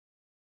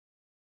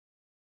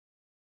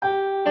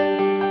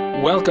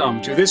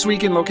Welcome to This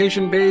Week in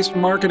Location-Based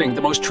Marketing, the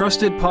most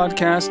trusted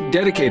podcast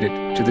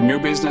dedicated to the new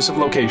business of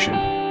location.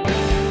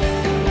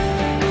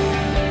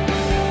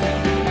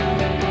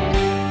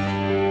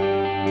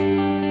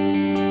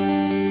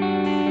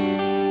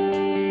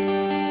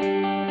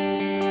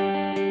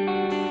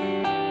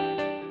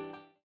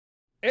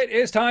 It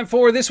is time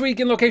for This Week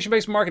in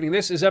Location-Based Marketing.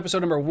 This is episode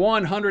number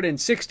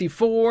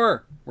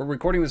 164. We're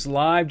recording this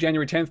live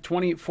January 10th,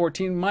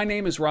 2014. My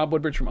name is Rob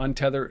Woodbridge from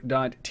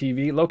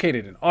Untether.tv,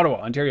 located in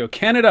Ottawa, Ontario,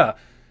 Canada.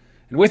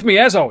 And with me,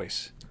 as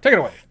always, take it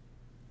away.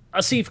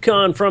 Asif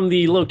Khan from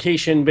the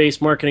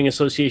Location-Based Marketing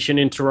Association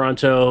in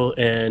Toronto,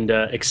 and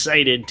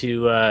excited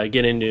to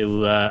get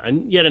into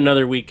yet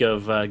another week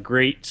of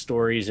great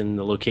stories in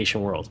the location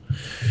world.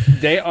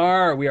 We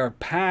are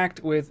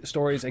packed with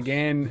stories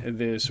again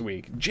this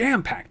week.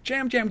 Jam-packed,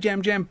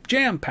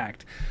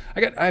 jam-packed.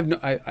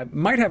 I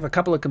might have a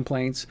couple of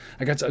complaints.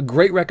 I got a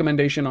great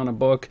recommendation on a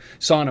book,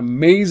 saw an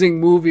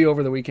amazing movie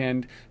over the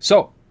weekend.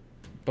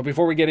 But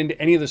before we get into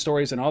any of the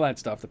stories and all that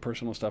stuff, the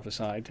personal stuff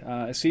aside,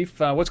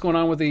 Asif, what's going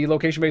on with the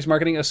Location-Based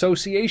Marketing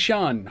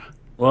Association?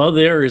 Well,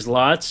 there is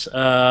lots.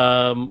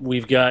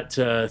 We've got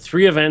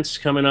 3 events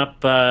coming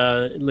up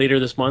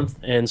later this month.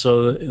 And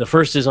so the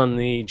first is on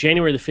the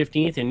January the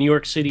 15th in New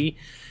York City.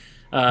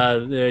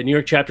 The New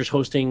York chapter is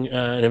hosting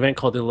an event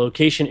called the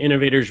Location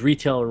Innovators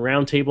Retail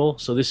Roundtable.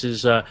 So this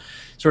is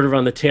sort of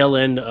on the tail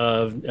end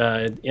of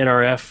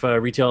NRF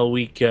Retail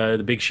Week,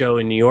 the big show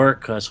in New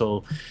York.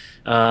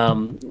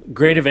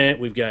 Great event.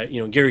 We've got,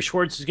 Gary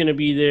Schwartz is going to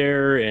be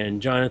there,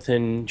 and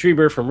Jonathan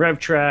Treber from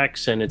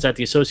RevTrax, and it's at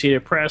the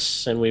Associated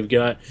Press. And we've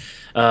got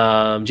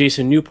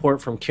Jason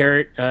Newport from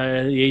Carrot,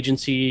 the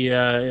agency,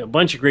 a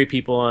bunch of great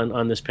people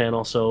on this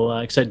panel. So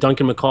excited.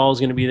 Duncan McCall is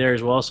going to be there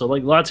as well. So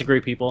lots of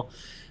great people.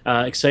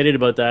 Excited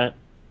about that.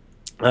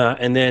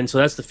 And then, so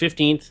that's the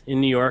 15th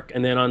in New York.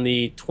 And then on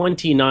the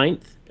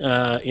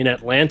 29th in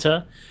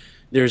Atlanta,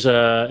 there's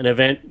an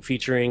event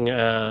featuring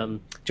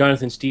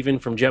Jonathan Stephen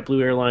from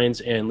JetBlue Airlines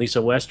and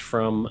Lisa West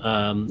from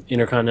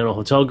Intercontinental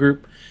Hotel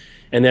Group.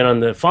 And then on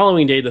the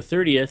following day, the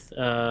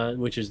 30th,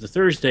 which is the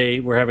Thursday,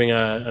 we're having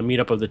a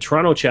meetup of the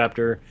Toronto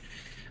chapter.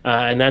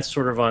 And that's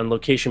sort of on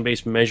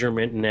location-based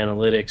measurement and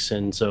analytics.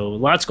 And so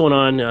lots going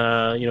on.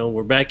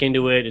 We're back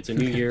into it. It's a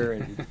new year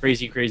and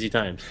crazy, crazy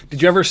times.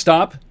 Did you ever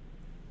stop?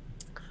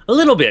 A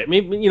little bit.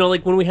 Maybe,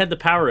 like when we had the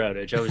power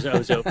outage, I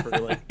was out for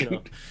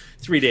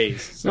 3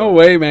 days. So. No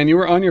way, man. You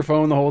were on your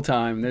phone the whole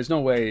time. There's no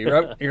way.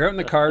 You're out in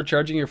the car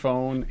charging your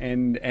phone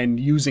and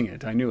using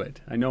it. I knew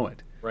it. I know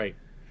it. Right.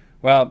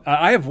 Well,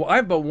 I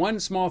have but one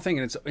small thing,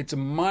 and it's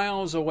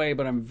miles away,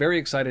 but I'm very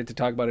excited to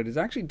talk about it. It's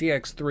actually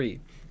DX3.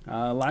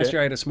 Last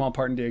year I had a small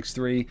part in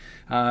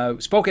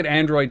DX3. Spoke at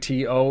Android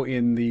TO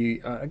in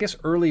the,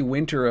 early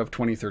winter of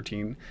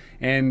 2013.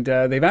 And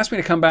they've asked me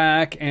to come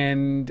back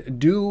and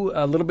do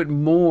a little bit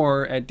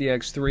more at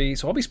DX3.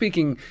 So I'll be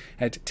speaking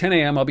at 10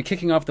 a.m. I'll be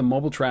kicking off the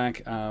mobile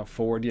track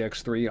for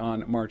DX3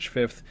 on March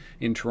 5th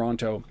in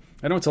Toronto.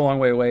 I know it's a long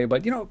way away,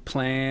 but,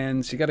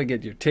 plans, you got to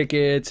get your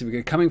tickets. If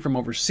you're coming from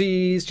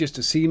overseas just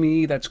to see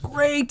me, that's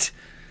great.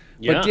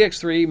 Yeah. But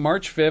DX3,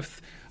 March 5th.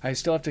 I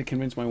still have to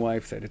convince my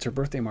wife that it's her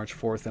birthday March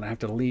 4th, and I have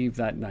to leave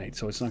that night,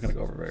 so it's not going to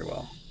go over very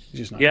well. It's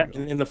just not. Yeah,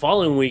 and the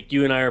following week,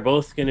 you and I are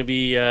both going to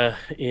be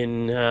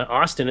in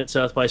Austin at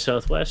South by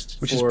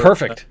Southwest. Which is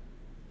perfect.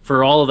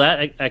 For all of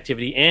that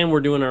activity, and we're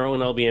doing our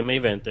own LBMA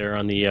event there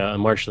on the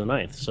March the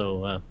 9th.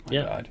 So,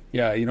 yeah. God.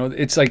 Yeah,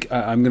 it's like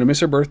I'm going to miss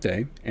her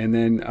birthday, and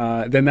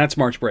then that's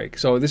March break.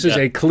 So this is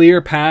a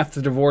clear path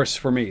to divorce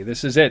for me.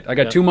 This is it. I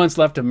got 2 months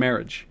left of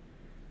marriage.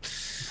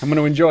 I'm going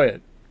to enjoy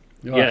it.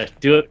 Yeah,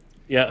 do it.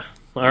 Yeah.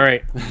 All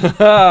right.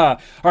 All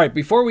right.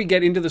 Before we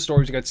get into the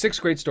stories, we got 6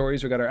 great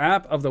stories. We got our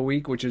app of the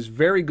week, which is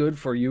very good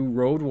for you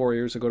road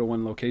warriors that go to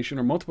one location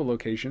or multiple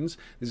locations.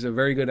 This is a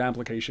very good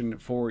application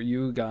for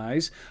you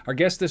guys. Our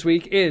guest this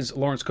week is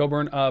Lawrence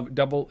Coburn of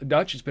Double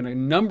Dutch. It's been a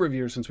number of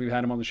years since we've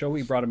had him on the show.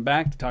 We brought him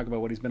back to talk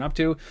about what he's been up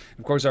to.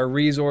 Of course, our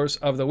resource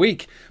of the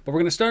week. But we're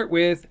going to start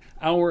with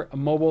our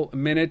mobile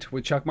minute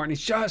with Chuck Martin.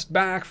 He's just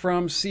back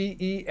from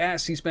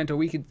CES. He spent a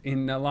week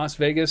in Las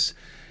Vegas,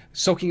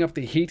 soaking up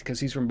the heat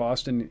because he's from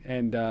Boston,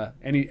 and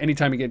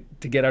anytime you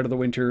get out of the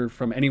winter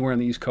from anywhere on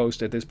the East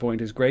Coast at this point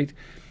is great.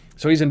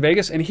 So he's in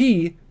Vegas, and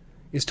he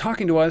is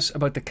talking to us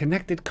about the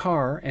connected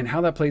car and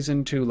how that plays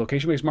into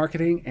location-based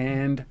marketing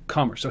and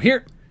commerce. So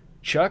here,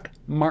 Chuck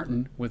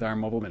Martin with our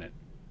Mobile Minute.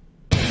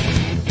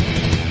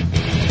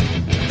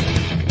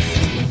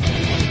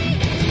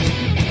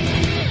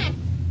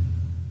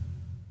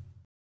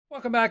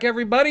 Welcome back,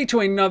 everybody, to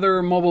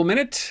another Mobile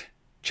Minute.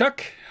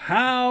 Chuck,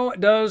 how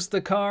does the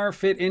car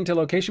fit into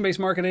location-based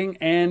marketing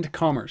and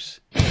commerce?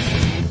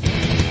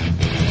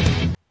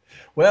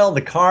 Well,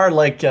 the car,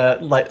 like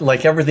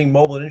everything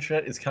mobile and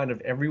internet, is kind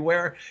of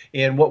everywhere.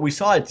 And what we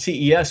saw at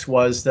CES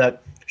was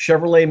that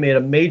Chevrolet made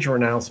a major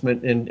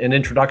announcement in an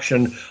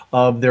introduction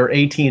of their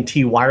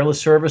AT&T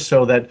wireless service,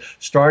 so that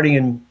starting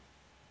in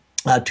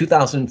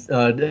 2000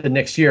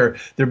 next year,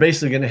 they're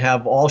basically going to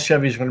have all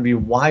Chevys going to be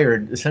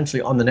wired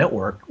essentially on the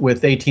network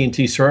with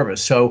AT&T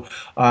service. So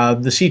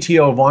the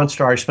CTO of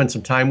OnStar I spent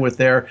some time with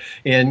there,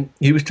 and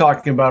he was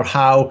talking about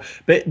how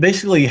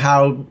basically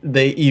how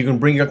you can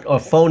bring a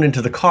phone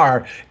into the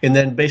car, and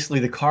then basically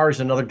the car is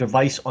another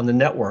device on the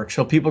network.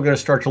 So people are going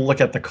to start to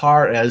look at the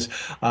car as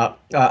I've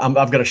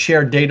got a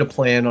shared data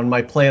plan. On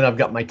my plan, I've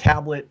got my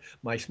tablet,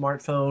 my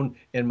smartphone,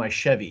 and my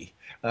Chevy.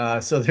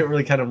 So they're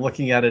really kind of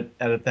looking at it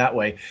that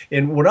way.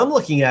 And what I'm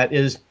looking at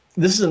is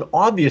this is an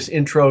obvious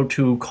intro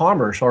to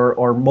commerce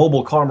or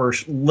mobile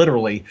commerce,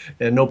 literally,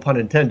 and no pun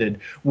intended,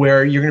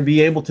 where you're going to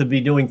be able to be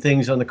doing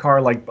things on the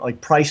car like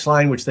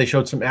Priceline, which they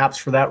showed some apps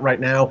for that right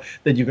now,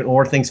 that you can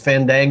order things,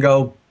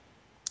 Fandango.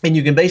 And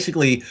you can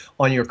basically,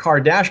 on your car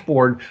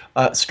dashboard,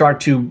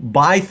 start to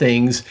buy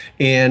things,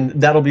 and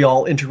that'll be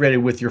all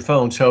integrated with your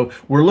phone. So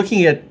we're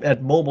looking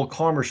at mobile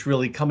commerce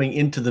really coming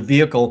into the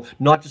vehicle,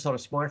 not just on a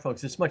smartphone,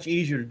 because it's much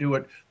easier to do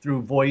it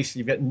through voice.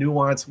 You've got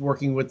Nuance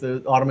working with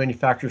the auto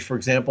manufacturers, for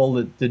example,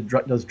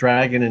 that does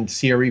Dragon and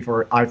Siri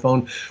for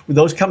iPhone.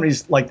 Those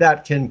companies like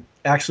that can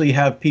actually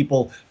have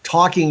people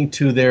talking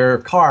to their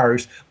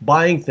cars,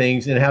 buying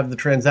things, and have the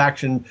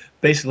transaction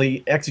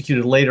basically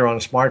executed later on a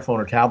smartphone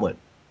or tablet.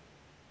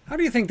 How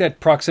do you think that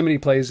proximity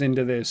plays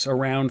into this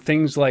around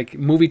things like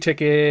movie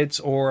tickets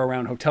or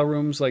around hotel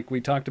rooms like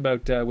we talked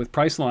about with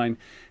Priceline?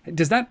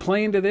 Does that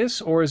play into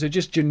this, or is it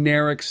just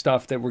generic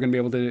stuff that we're going to be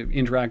able to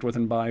interact with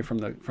and buy from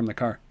the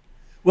car?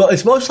 Well,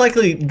 it's most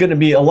likely going to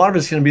be, a lot of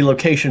it's going to be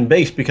location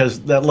based, because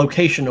that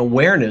location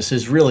awareness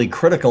is really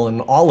critical in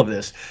all of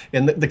this.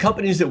 And the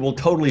companies that will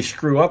totally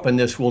screw up in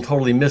this will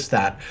totally miss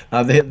that.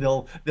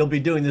 They'll be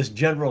doing this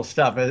general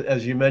stuff,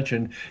 as you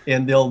mentioned,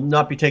 and they'll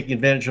not be taking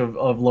advantage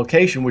of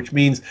location, which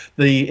means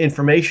the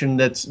information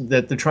that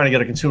they're trying to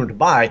get a consumer to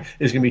buy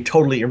is going to be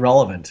totally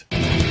irrelevant.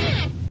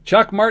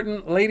 Chuck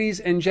Martin, ladies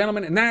and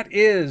gentlemen, and that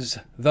is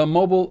the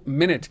Mobile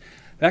Minute.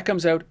 That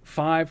comes out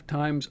 5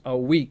 times a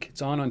week.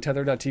 It's on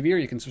Tether.tv, or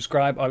you can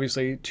subscribe,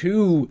 obviously,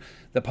 to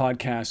the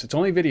podcast. It's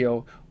only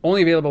video,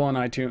 only available on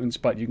iTunes,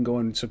 but you can go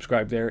and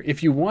subscribe there.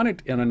 If you want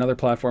it on another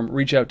platform,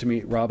 reach out to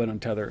me, Robin, on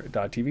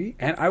Tether.tv,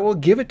 and I will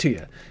give it to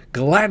you.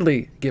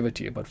 Gladly give it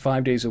to you, but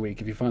 5 days a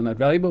week. If you find that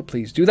valuable,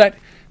 please do that.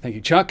 Thank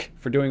you, Chuck,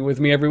 for doing it with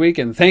me every week,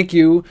 and thank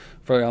you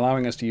for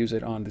allowing us to use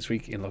it on This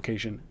Week in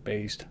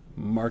Location-Based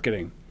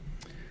Marketing.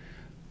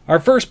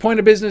 Our first point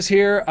of business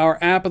here, our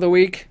app of the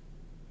week.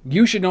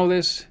 You should know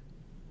this.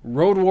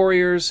 Road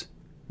warriors,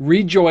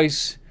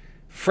 rejoice.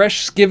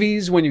 Fresh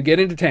skivvies when you get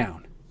into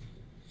town.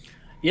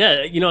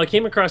 Yeah, I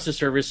came across this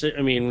service.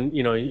 I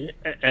mean,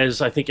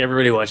 as I think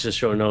everybody who watches this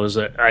show knows,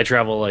 that I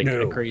travel like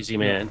a crazy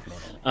man.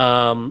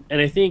 And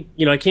I think,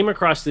 I came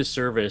across this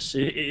service.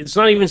 It's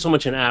not even so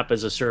much an app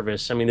as a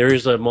service. I mean, there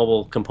is a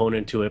mobile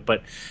component to it,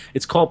 but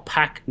it's called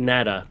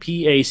PackNada,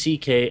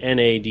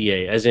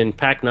 Packnada, as in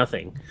pack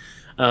nothing,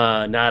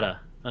 nada.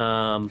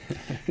 And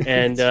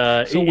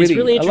it's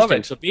really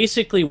interesting. So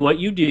basically what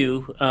you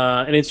do,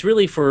 and it's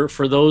really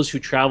for those who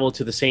travel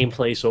to the same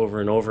place over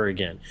and over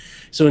again.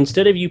 So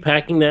instead of you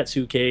packing that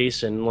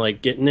suitcase and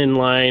like getting in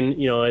line,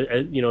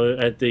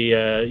 at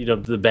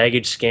the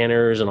baggage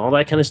scanners and all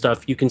that kind of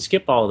stuff, you can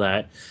skip all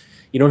that.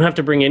 You don't have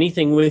to bring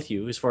anything with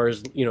you as far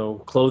as,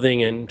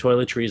 clothing and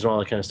toiletries and all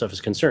that kind of stuff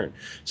is concerned.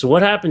 So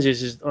what happens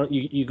is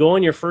you go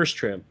on your first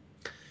trip,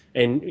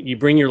 and you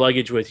bring your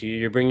luggage with you.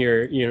 You bring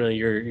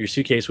your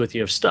suitcase with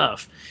you of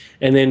stuff,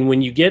 and then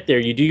when you get there,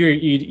 you do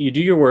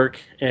your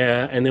work,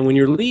 and then when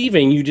you're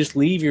leaving, you just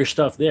leave your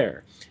stuff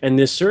there. And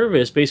this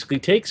service basically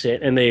takes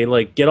it, and they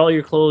like get all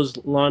your clothes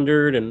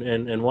laundered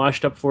and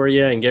washed up for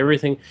you, and get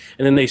everything,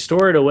 and then they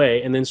store it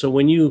away. And then so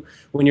when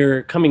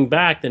you're coming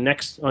back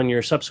on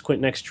your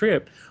subsequent next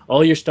trip,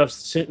 all your stuff's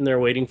sitting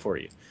there waiting for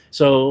you.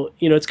 So,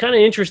 it's kind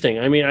of interesting.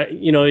 I mean,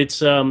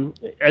 it's,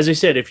 as I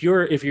said, if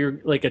you're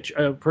like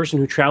a person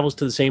who travels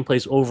to the same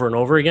place over and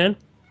over again,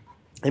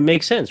 it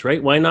makes sense,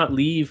 right? Why not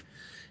leave,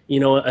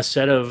 a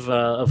set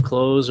of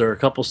clothes or a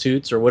couple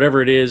suits or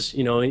whatever it is,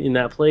 in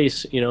that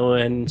place,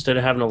 and instead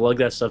of having to lug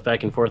that stuff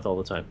back and forth all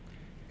the time.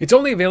 It's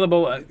only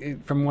available,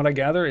 from what I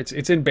gather, it's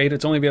in beta.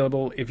 It's only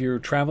available if you're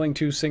traveling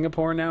to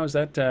Singapore now. Is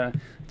that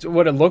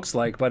what it looks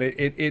like? But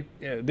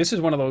this is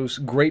one of those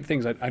great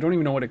things. I don't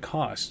even know what it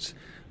costs.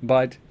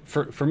 But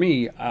for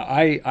me,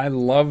 I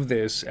love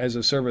this as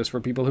a service for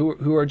people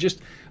who are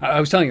just. I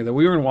was telling you that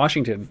we were in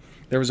Washington.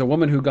 There was a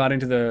woman who got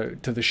into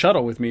the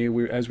shuttle with me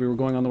as we were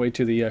going on the way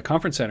to the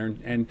conference center,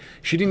 and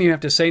she didn't even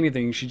have to say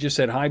anything. She just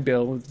said, "Hi,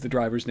 Bill," the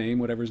driver's name,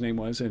 whatever his name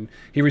was, and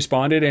he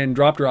responded and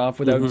dropped her off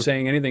without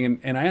saying anything.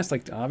 And I asked,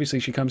 like, obviously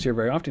she comes here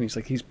very often. He's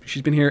like,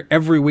 she's been here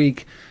every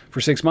week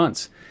for 6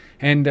 months.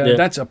 And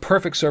that's a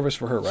perfect service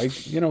for her, right?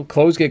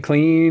 Clothes get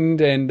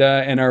cleaned and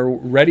are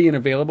ready and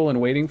available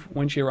and waiting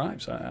when she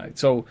arrives.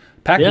 So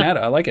PackNada,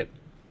 I like it.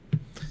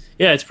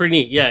 Yeah, it's pretty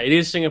neat. Yeah, it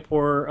is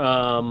Singapore,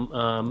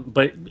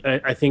 but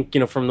I think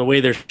from the way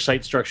their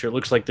site structure, it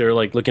looks like they're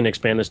like looking to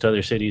expand this to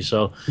other cities.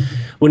 So,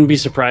 wouldn't be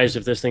surprised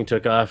if this thing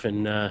took off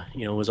and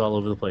was all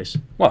over the place.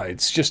 Well,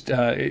 it's just,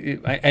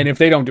 and if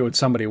they don't do it,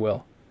 somebody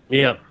will.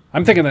 Yeah.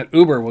 I'm thinking that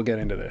Uber will get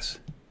into this.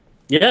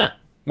 Yeah.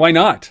 Why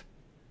not?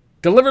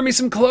 Deliver me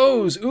some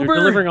clothes, Uber. They're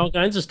delivering all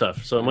kinds of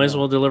stuff, so it might as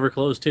well deliver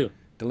clothes too.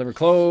 Deliver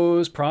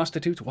clothes,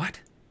 prostitutes. What?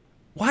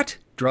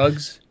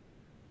 Drugs.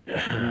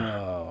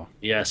 Oh,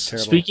 yes.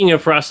 terrible. Speaking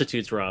of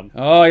prostitutes, Rob.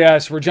 Oh,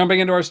 yes. We're jumping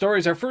into our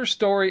stories. Our first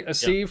story,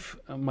 Asif.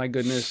 Oh, my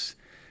goodness.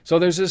 So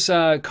there's this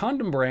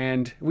condom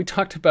brand. We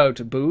talked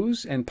about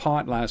booze and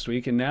pot last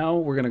week, and now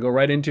we're going to go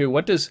right into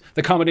what does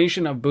the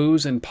combination of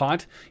booze and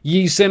pot,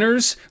 ye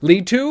sinners,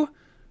 lead to?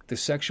 The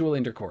sexual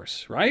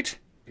intercourse, right?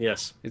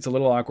 Yes. It's a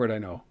little awkward, I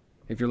know.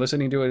 If you're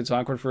listening to it, it's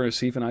awkward for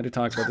Asif and I to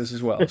talk about this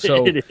as well.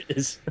 So It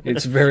is.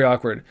 it's very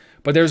awkward.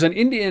 But there's an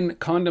Indian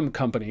condom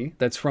company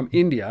that's from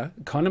India,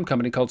 a condom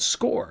company called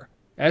Score.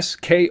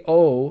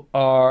 Skore. Score.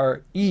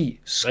 I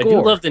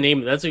do love the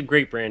name. That's a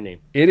great brand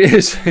name. It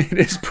is. It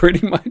is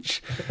pretty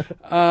much.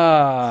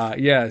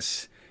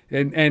 Yes.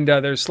 And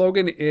their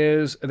slogan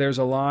is, there's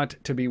a lot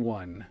to be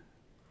won.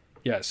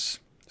 Yes.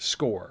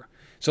 Score.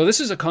 So this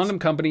is a condom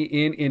company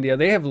in India.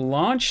 They have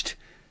launched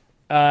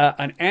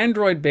an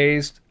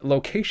Android-only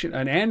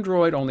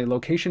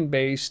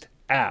location-based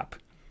app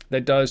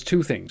that does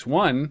two things.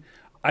 One,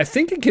 I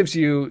think it gives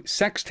you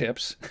sex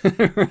tips,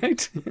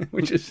 right?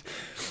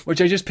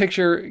 which I just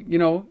picture,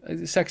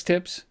 sex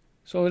tips.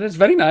 So it is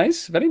very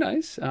nice, very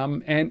nice.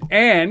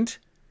 And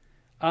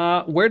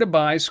where to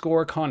buy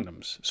Score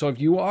condoms. So if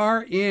you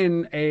are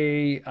in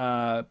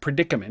a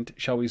predicament,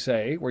 shall we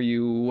say,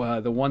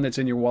 where the one that's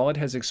in your wallet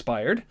has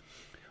expired,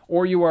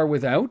 or you are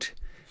without,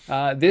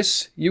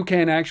 you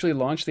can actually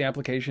launch the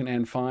application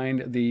and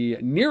find the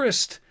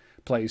nearest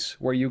place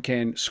where you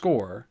can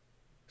score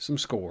some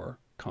Score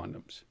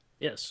condoms.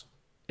 Yes.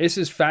 This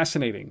is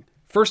fascinating.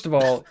 First of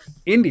all,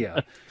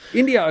 India,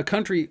 a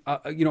country,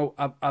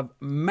 of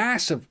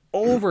massive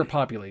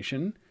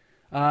overpopulation.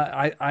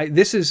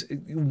 This is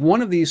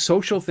one of these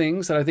social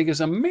things that I think is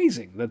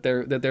amazing that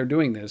they're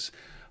doing this,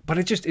 but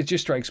it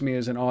just strikes me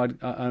as an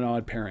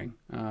odd pairing.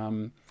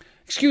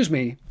 Excuse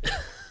me.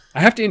 I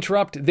have to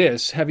interrupt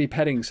this heavy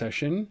petting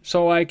session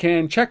so I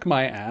can check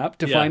my app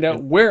to find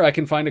out where I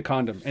can find a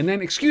condom. And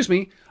then, excuse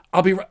me,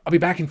 I'll be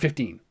back in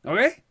 15.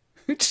 Okay?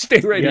 Just stay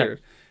right here.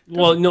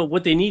 Well, no,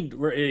 what they need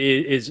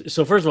is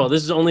so first of all,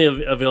 this is only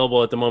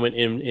available at the moment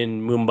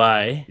in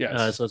Mumbai.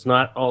 Yes. So it's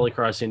not all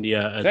across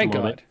India at the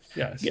moment. God.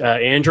 Yes.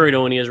 Android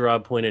only, as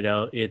Rob pointed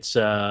out. It's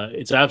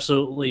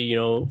absolutely,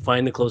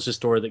 find the closest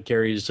store that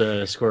carries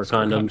Score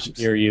condoms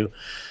near you.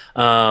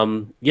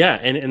 And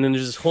then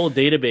there's this whole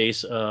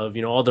database of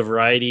all the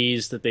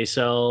varieties that they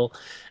sell,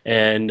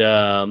 and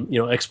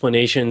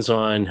explanations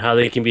on how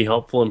they can be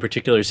helpful in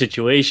particular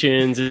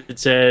situations. It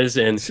says,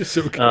 and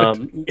so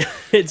good.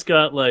 It's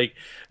got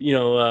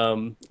it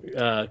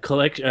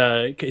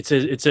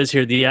says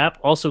here the app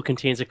also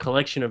contains a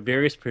collection of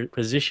various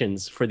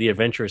positions for the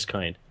adventurous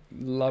kind.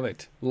 Love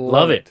it.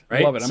 Love it.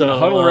 Right? Love it. I'm going to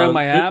huddle around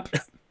my app.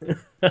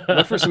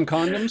 Look for some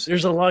condoms.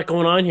 There's a lot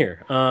going on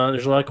here.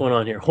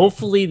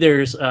 Hopefully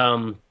there's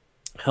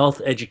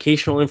health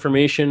educational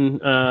information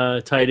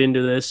tied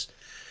into this.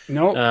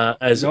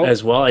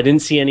 As well. I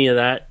didn't see any of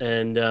that.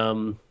 And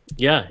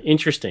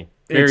interesting.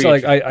 It's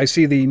like I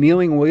see the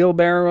kneeling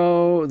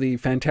wheelbarrow, the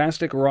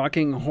fantastic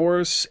rocking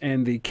horse,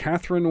 and the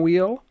Catherine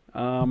wheel.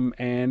 Then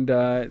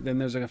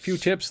there's a few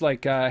tips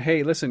like,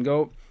 hey, listen,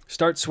 go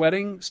start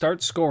sweating,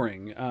 start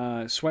scoring.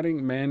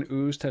 Sweating, men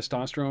ooze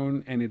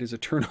testosterone, and it is a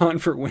turn on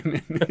for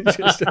women.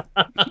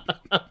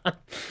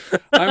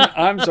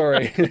 I'm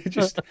sorry.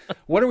 Just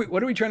what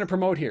are we trying to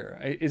promote here?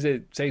 Is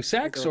it safe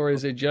sex or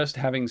is it just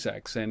having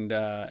sex? And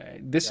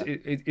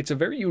it's a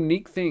very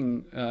unique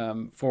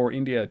thing for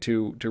India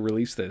to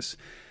release this.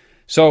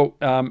 So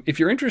if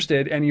you're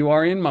interested and you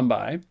are in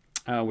Mumbai,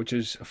 which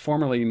is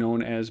formerly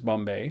known as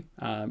Bombay,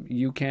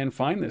 you can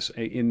find this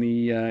in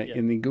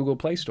the Google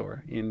Play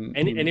Store. And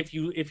if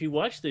you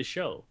watch this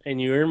show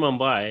and you're in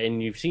Mumbai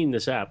and you've seen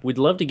this app, we'd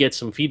love to get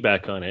some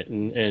feedback on it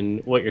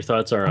and what your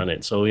thoughts are on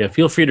it. So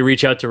feel free to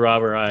reach out to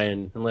Rob or I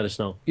and let us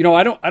know.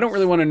 I don't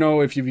really want to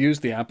know if you've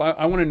used the app.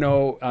 I want to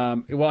know.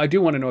 I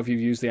do want to know if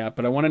you've used the app,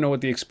 but I want to know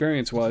what the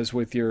experience was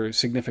with your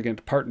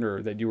significant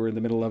partner that you were in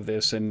the middle of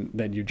this and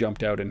then you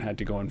jumped out and had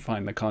to go and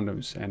find the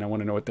condoms. And I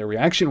want to know what their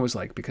reaction was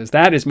like, because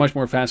that is much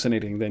more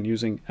fascinating than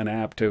using an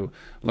app to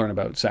learn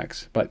about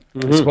sex. But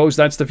I suppose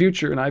that's the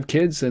future, and I have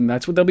kids, and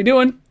that's what they'll be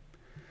doing.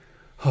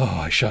 Oh,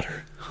 I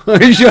shudder.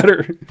 I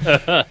shudder.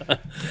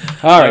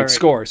 All right,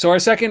 Score. So our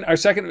second,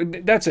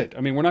 that's it.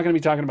 I mean, we're not going to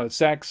be talking about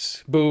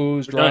sex,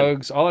 booze,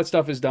 drugs. All that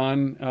stuff is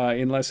done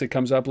unless it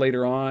comes up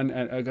later on.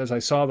 Because I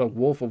saw The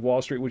Wolf of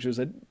Wall Street, which was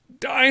a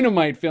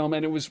dynamite film,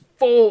 and it was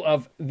full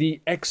of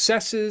the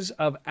excesses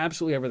of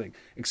absolutely everything.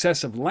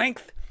 Excessive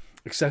length,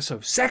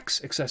 excessive sex,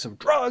 excessive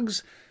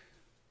drugs.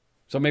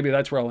 So maybe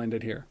that's where I'll end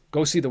it here.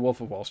 Go see The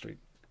Wolf of Wall Street.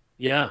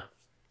 Yeah.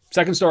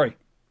 Second story.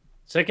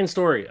 So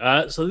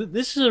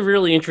this is a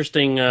really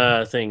interesting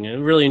thing, a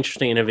really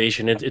interesting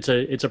innovation. It's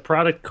a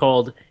product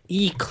called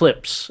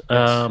eClips,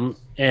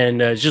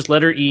 and it's just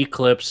letter E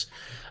Clips,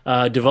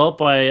 developed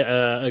by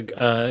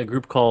a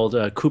group called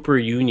Cooper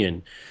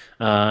Union.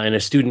 and a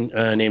student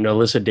named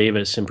Alyssa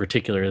Davis in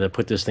particular that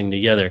put this thing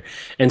together.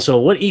 And so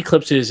what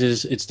Eclipse is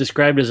it's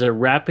described as a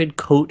rapid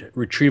coat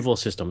retrieval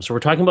system. So we're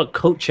talking about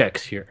coat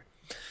checks here.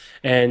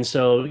 And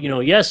so,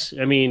 yes,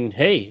 I mean,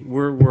 hey,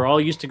 we're all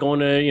used to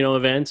going to,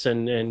 events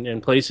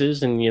and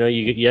places, and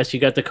you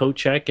got the coat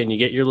check and you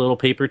get your little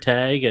paper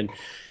tag and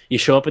you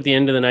show up at the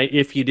end of the night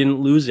if you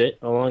didn't lose it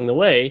along the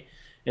way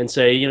and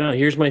say,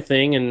 here's my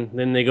thing, and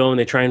then they go and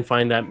they try and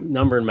find that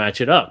number and match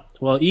it up.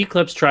 Well,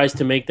 Eclipse tries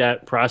to make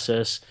that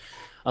process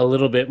a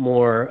little bit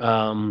more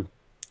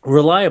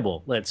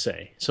reliable, let's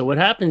say. So what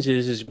happens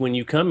is when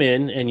you come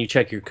in and you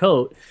check your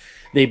coat,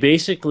 they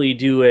basically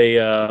do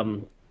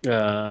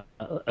a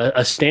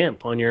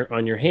stamp on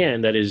your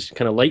hand that is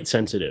kind of light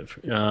sensitive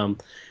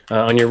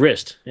on your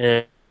wrist,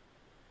 and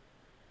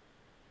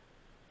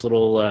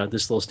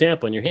this little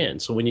stamp on your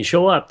hand. So when you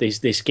show up, they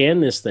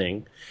scan this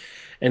thing,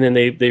 and then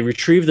they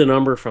retrieve the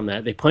number from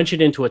that. They punch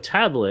it into a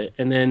tablet,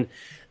 and then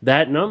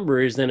that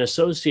number is then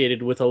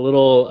associated with a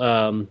little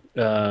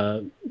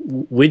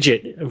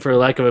widget, for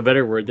lack of a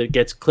better word, that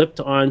gets clipped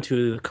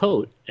onto the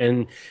coat.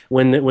 And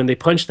when they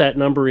punch that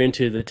number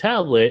into the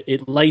tablet,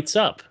 it lights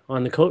up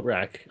on the coat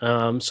rack,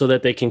 so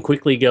that they can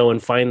quickly go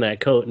and find that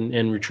coat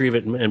and retrieve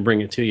it and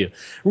bring it to you.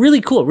 Really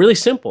cool, really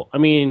simple. I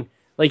mean,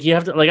 like you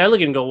have to, like I look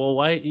at it and go, well,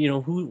 why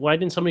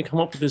didn't somebody come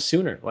up with this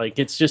sooner? Like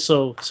it's just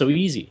so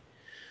easy.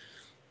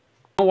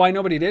 Why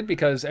nobody did?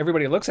 Because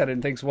everybody looks at it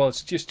and thinks, well,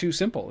 it's just too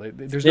simple.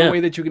 There's no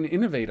way that you can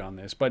innovate on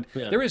this. But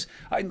there is.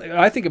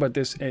 I think about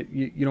this.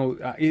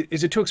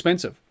 Is it too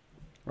expensive?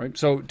 Right.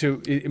 So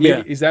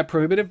is that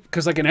prohibitive?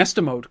 Because like an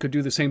Estimote could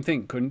do the same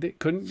thing, couldn't it?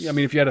 I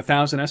mean, if you had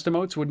 1,000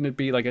 Estimotes, wouldn't it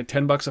be like at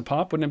 $10 a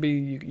pop? Wouldn't it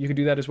be you could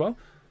do that as well?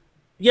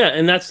 Yeah,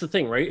 and that's the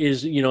thing, right?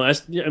 Is even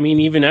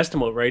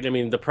Estimote, right? I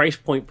mean, the price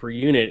point per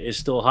unit is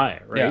still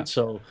high, right? Yeah.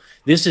 So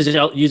this is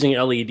using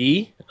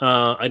LED.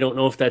 I don't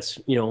know if that's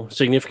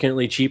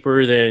significantly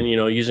cheaper than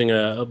using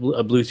a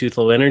Bluetooth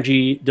Low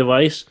Energy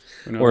device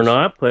or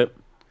not, but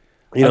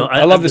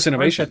I love this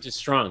innovation. The concept is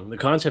strong. The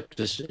concept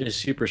is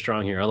super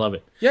strong here. I love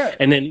it. Yeah.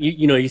 And then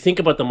you think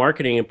about the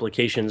marketing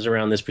implications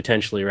around this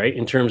potentially, right?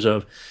 In terms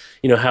of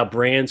how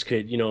brands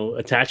could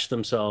attach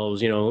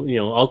themselves.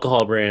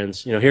 Alcohol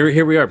brands.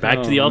 Here we are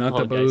back to the alcohol.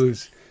 Not the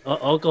booze.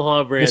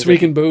 Alcohol brands. This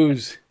week in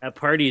booze. At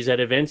parties,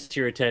 at events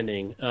you're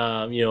attending,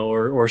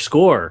 or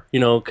Score,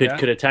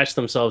 could attach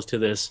themselves to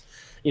this,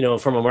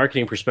 from a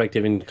marketing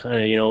perspective and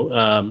kind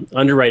of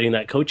underwriting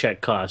that coat check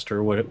cost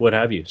or what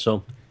have you.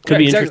 So. Could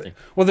be interesting.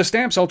 Well, the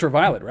stamp's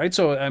ultraviolet, right?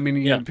 So, I mean,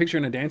 you picture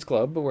in a dance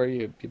club where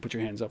you put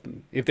your hands up,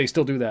 and if they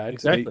still do that,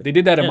 exactly. They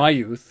did that in my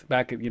youth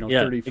back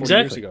 30, 40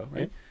 years ago,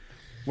 right?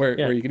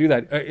 Where you could do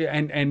that,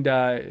 and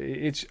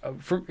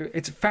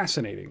it's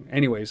fascinating.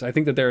 Anyways, I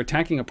think that they're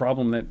attacking a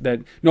problem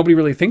that nobody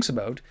really thinks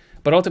about,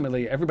 but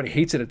ultimately everybody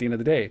hates it at the end of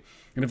the day.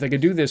 And if they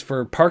could do this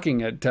for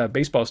parking at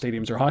baseball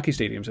stadiums or hockey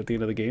stadiums at the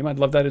end of the game, I'd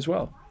love that as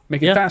well.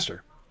 Make it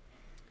faster.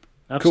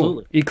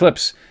 Absolutely. Cool.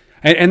 Eclipse.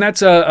 And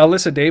that's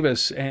Alyssa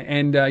Davis,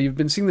 and you've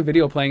been seeing the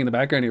video playing in the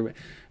background here,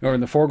 or in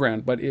the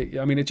foreground. But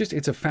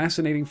it's a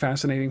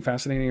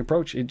fascinating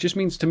approach. It just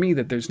means to me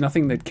that there's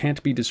nothing that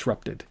can't be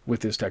disrupted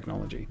with this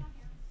technology.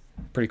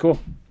 Pretty cool.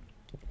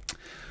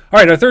 All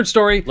right, our third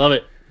story. Love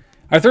it.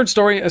 Our third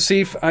story,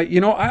 Asif.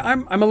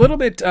 I'm a little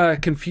bit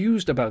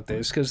confused about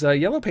this because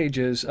Yellow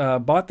Pages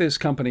bought this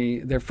company,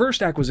 their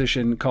first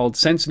acquisition called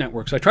Sense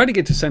Networks. I tried to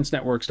get to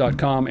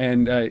sensenetworks.com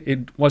and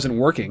it wasn't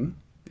working.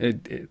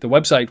 The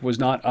website was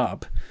not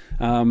up.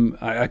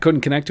 I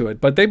couldn't connect to it,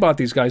 but they bought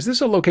these guys. This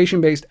is a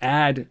location-based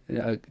ad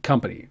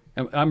company.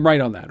 I'm right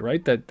on that,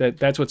 right?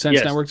 That's what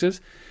Sense Networks is?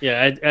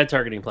 Yeah, ad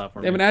targeting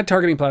platform. They have an ad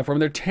targeting platform.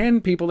 They're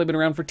 10 people. They've been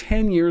around for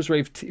 10 years,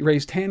 raised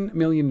 $10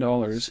 million.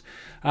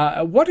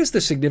 What is the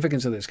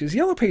significance of this? Because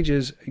Yellow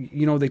Pages,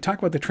 they talk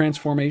about the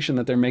transformation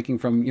that they're making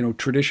from,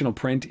 traditional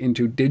print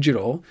into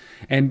digital.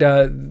 And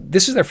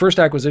this is their first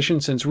acquisition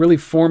since really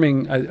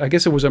forming, I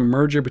guess it was a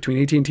merger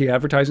between AT&T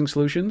Advertising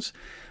Solutions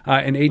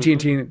and AT&T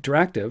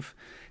Interactive.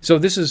 So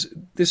this is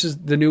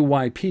the new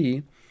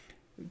YP.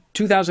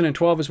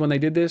 2012 is when they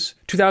did this.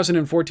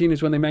 2014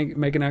 is when they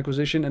make an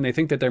acquisition, and they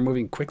think that they're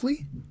moving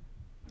quickly.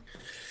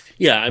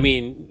 Yeah, I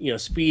mean,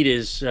 speed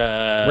is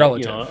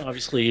relative.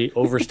 Obviously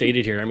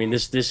overstated here. I mean,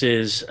 this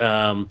is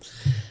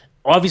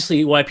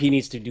obviously YP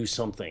needs to do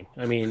something.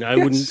 I mean, I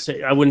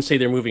wouldn't say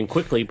they're moving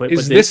quickly, but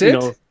this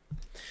it?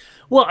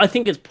 Well, I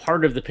think it's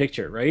part of the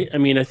picture, right? I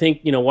mean, I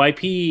think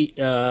YP,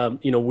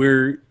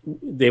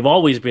 they've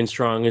always been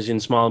strong as in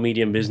small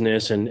medium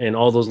business and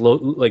all those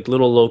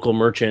little local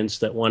merchants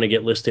that want to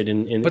get listed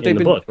in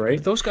the book,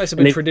 right? Those guys have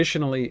been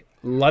traditionally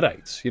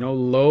Luddites,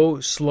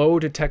 slow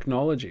to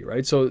technology,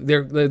 right? So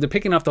they're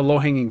picking off the low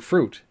hanging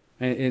fruit,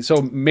 and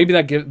so maybe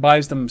that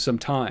buys them some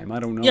time. I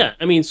don't know. Yeah,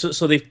 I mean,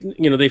 so they've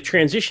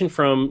transitioned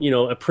from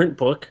a print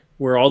book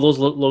where all those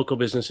local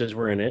businesses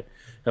were in it.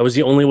 That was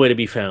the only way to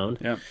be found.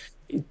 Yeah.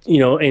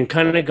 and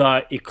kind of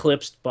got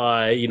eclipsed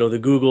by, the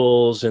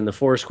Googles and the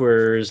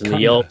Foursquares and the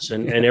Yelps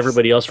and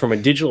everybody else from a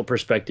digital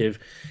perspective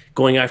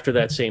going after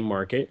that same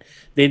market.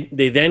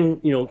 They then,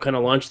 kind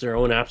of launched their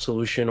own app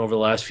solution over the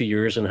last few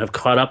years and have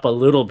caught up a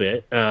little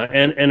bit,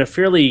 and a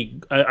fairly,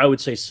 I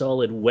would say,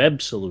 solid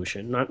web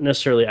solution, not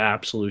necessarily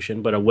app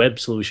solution, but a web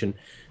solution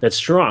that's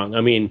strong.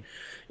 I mean,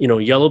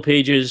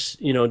 yellowpages,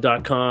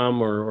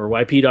 .com or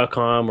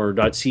yp.com or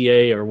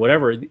 .ca or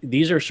whatever.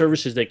 These are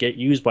services that get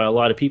used by a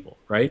lot of people,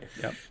 right?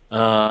 Yep.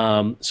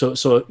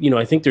 So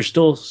I think there's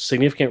still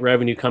significant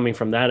revenue coming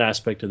from that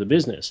aspect of the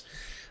business.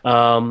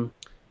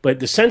 But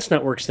the Sense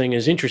Networks thing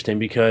is interesting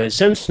because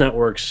Sense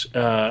Networks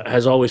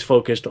has always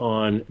focused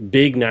on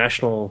big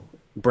national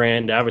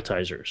brand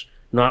advertisers,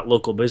 not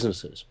local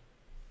businesses.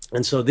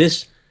 And so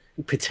this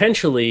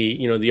potentially,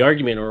 the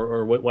argument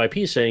or what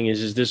YP is saying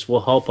is this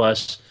will help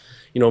us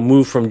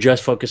move from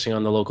just focusing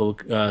on the local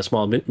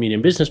small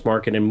medium business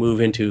market and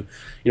move into,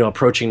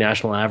 approaching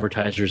national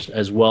advertisers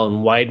as well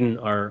and widen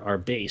our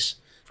base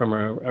from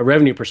a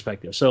revenue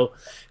perspective. So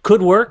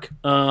could work,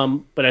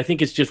 but I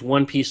think it's just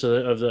one piece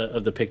of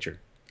the picture.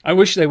 I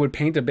wish they would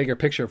paint a bigger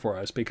picture for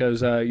us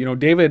because,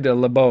 David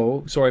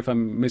LeBeau, sorry if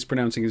I'm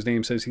mispronouncing his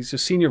name, says he's a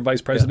senior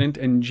vice president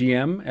and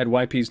GM at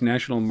YP's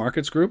National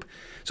Markets Group.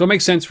 So it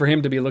makes sense for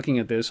him to be looking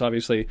at this,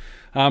 obviously.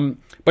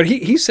 But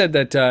he said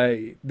that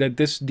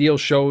this deal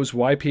shows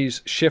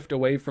YP's shift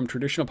away from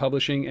traditional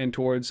publishing and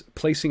towards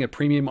placing a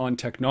premium on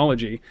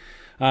technology.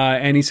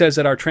 And he says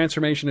that our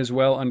transformation is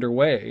well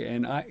underway.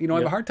 And I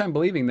have a hard time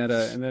believing that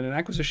an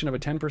acquisition of a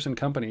 10-person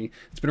company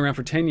that's been around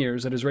for 10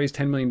 years, that has raised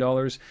 $10 million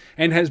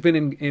and has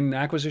been in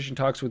acquisition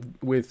talks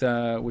with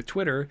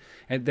Twitter,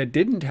 and that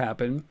didn't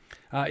happen,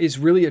 is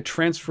really a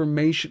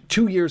transformation.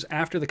 2 years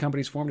after the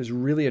company's formed is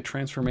really a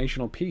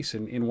transformational piece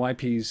in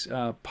YP's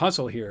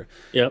puzzle here.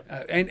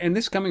 Yep. And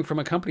this coming from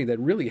a company that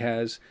really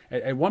has,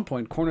 at one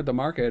point, cornered the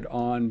market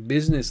on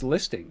business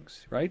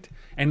listings, right?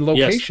 And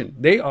location. Yes.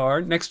 They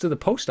are, next to the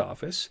post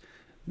office,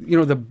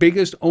 the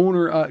biggest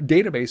owner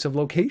database of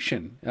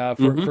location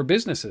for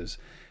businesses.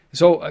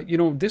 So,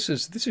 this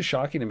is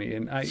shocking to me.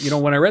 And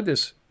when I read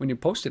this, when you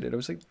posted it, I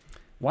was like,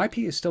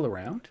 YP is still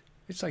around?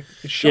 It's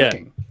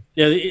shocking.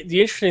 Yeah,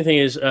 the interesting thing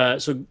is,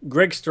 so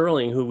Greg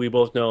Sterling, who we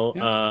both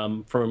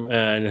know from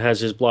and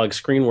has his blog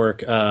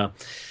Screenwork,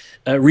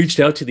 reached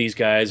out to these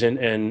guys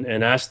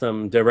and asked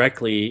them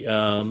directly,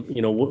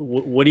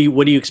 what are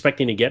you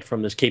expecting to get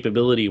from this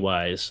capability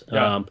wise?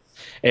 Yeah.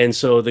 And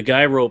so the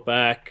guy wrote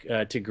back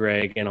to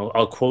Greg, and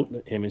I'll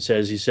quote him. He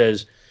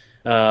says,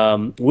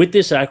 with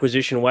this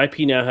acquisition,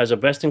 YP now has a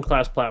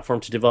best-in-class platform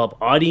to develop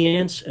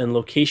audience and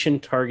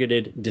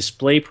location-targeted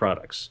display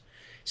products.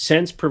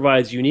 Sense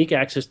provides unique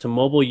access to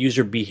mobile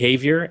user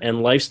behavior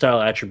and lifestyle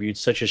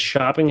attributes such as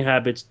shopping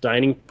habits,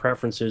 dining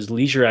preferences,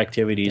 leisure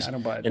activities,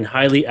 and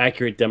highly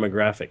accurate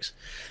demographics.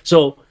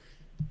 So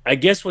I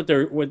guess what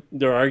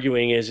they're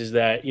arguing is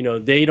that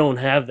they don't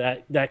have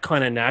that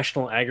kind of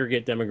national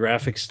aggregate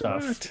demographic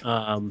stuff.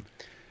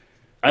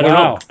 I don't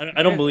know.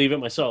 I don't believe it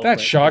myself.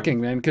 That's shocking,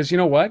 man, because you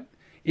know what?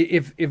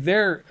 If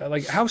they're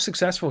like, how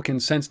successful can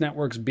Sense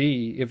Networks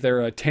be if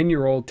they're a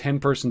 10-year-old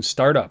 10-person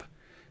startup?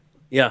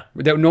 Yeah,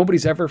 that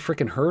nobody's ever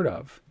freaking heard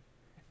of,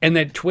 and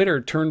that Twitter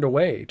turned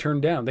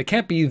down. They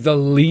can't be the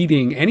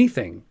leading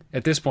anything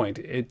at this point.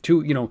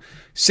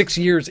 6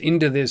 years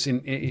into this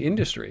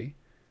industry,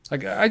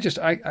 like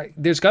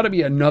there's got to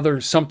be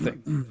another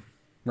something,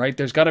 right?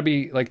 There's got to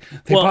be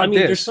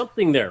there's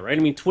something there, right?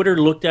 I mean, Twitter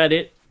looked at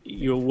it,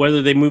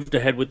 whether they moved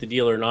ahead with the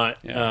deal or not.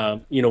 Yeah.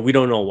 We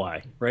don't know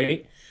why,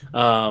 right?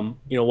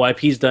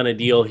 YP's done a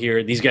deal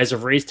here. These guys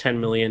have raised $10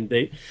 million.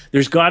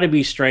 There's got to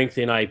be strength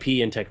in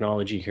IP and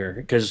technology here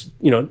because,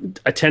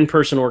 a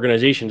 10-person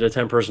organization is a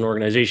 10-person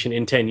organization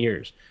in 10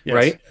 years, yes.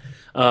 Right?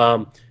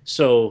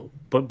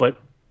 But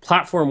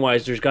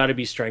platform-wise, there's got to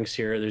be strengths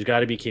here. There's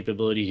got to be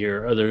capability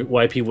here. Other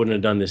YP wouldn't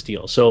have done this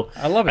deal. So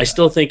I love it. I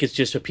still think it's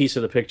just a piece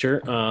of the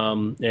picture.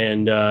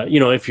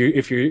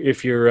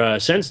 If you're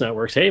Sense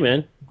Networks, hey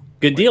man,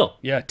 good deal.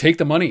 Yeah, take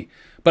the money.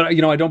 But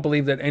I don't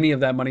believe that any of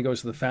that money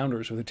goes to the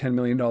founders with a $10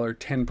 million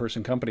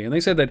 10-person company. And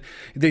they said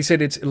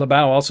it's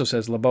LeBeau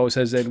says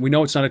that we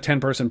know it's not a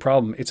 10-person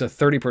problem, it's a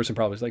 30-person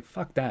problem. It's like,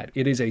 fuck that.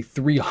 It is a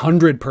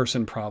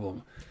 300-person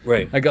problem.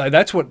 Right. Like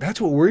that's what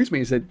worries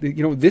me is that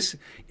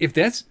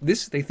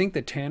they think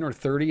that 10 or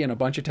 30 and a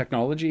bunch of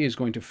technology is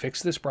going to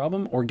fix this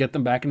problem or get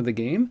them back into the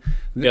game.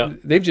 Yeah.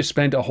 They've just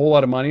spent a whole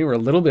lot of money or a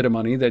little bit of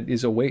money that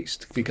is a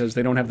waste because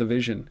they don't have the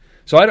vision.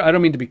 So I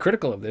don't mean to be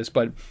critical of this,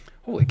 but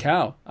holy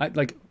cow.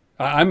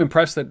 I'm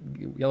impressed that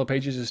Yellow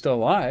Pages is still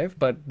alive,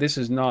 but this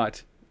is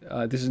not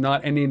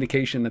any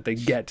indication that they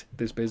get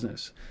this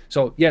business.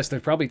 So yes,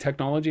 there's probably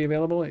technology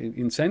available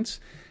in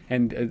Sense,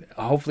 and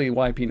hopefully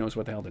YP knows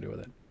what the hell to do with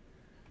it.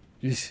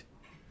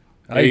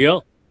 There you go.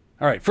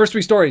 All right, first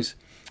three stories.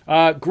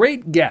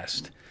 Great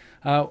guest.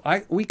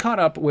 We caught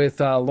up with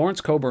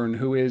Lawrence Coburn,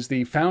 who is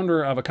the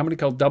founder of a company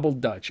called Double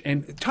Dutch.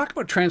 And talk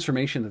about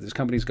transformation that this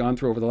company's gone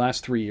through over the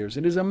last 3 years.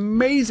 It is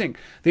amazing.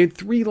 They had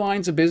three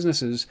lines of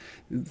business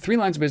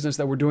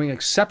that were doing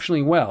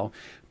exceptionally well.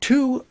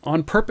 Two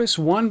on purpose,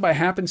 one by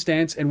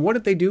happenstance. And what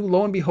did they do?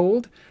 Lo and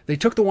behold, they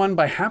took the one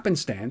by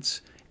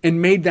happenstance and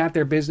made that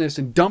their business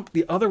and dumped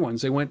the other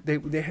ones.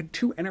 They had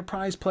two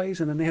enterprise plays,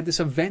 and then they had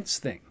this events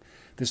thing,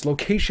 this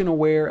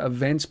location-aware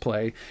events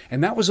play,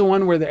 and that was the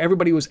one where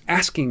everybody was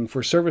asking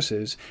for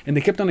services, and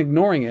they kept on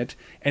ignoring it,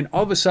 and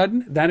all of a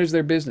sudden, that is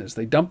their business.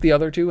 They dumped the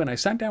other two, and I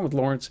sat down with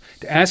Lawrence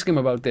to ask him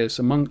about this,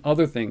 among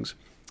other things.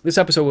 This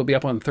episode will be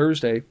up on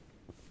Thursday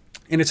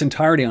in its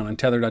entirety on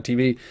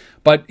Untether.tv.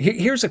 But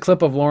here's a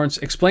clip of Lawrence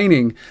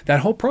explaining that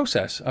whole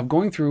process of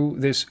going through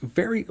this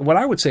very, what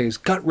I would say is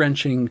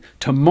gut-wrenching,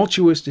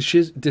 tumultuous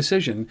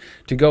decision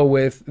to go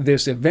with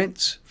this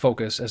events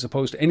focus as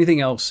opposed to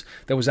anything else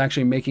that was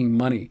actually making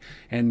money,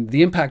 and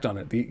the impact on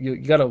it. You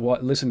got to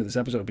listen to this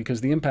episode,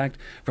 because the impact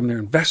from their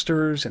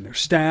investors and their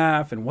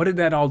staff, and what did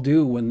that all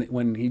do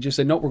when he just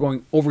said, no, we're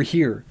going over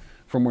here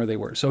from where they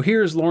were. So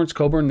here's Lawrence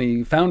Coburn,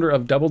 the founder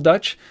of Double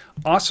Dutch.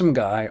 Awesome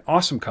guy,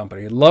 awesome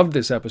company. Loved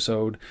this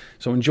episode.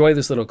 So enjoy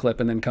this little clip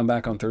and then come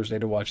back on Thursday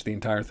to watch the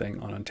entire thing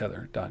on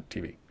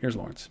Untether.tv. Here's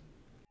Lawrence.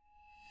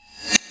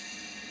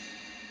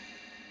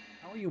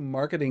 How are you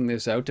marketing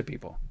this out to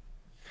people?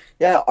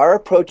 Yeah, our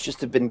approach has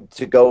been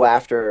to go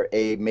after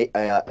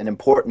an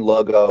important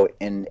logo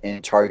in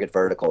target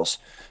verticals.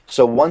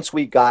 So once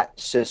we got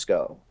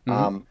Cisco,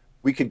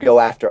 we could go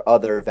after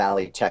other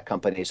Valley tech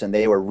companies, and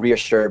they were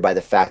reassured by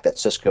the fact that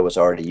Cisco was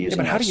already using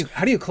but us.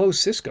 How do you close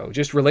Cisco?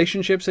 Just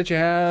relationships that you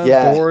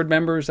have, board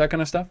members, that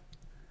kind of stuff?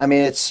 I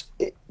mean,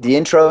 the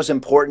intro is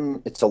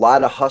important. It's a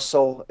lot of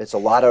hustle. It's a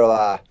lot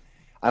of,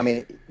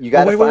 you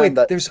got to find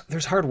that.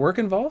 There's hard work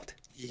involved?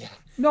 Yeah.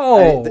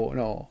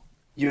 No.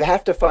 You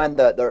have to find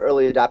the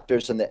early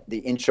adopters and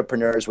the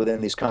entrepreneurs within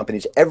these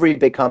companies. Every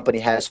big company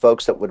has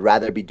folks that would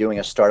rather be doing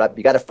a startup.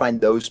 You got to find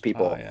those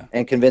people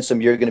and convince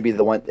them you're going to be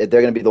the one. They're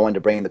going to be the one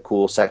to bring the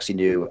cool, sexy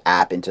new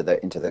app into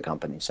the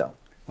company. So,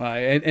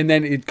 and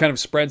then it kind of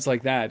spreads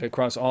like that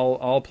across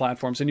all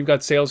platforms. And you've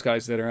got sales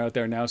guys that are out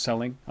there now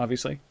selling,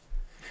 obviously.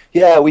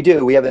 Yeah, we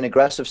do. We have an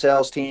aggressive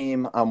sales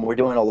team. We're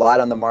doing a lot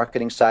on the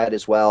marketing side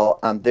as well.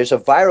 There's a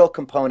viral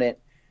component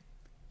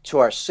to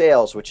our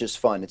sales, which is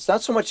fun. It's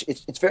not so much,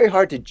 it's very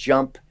hard to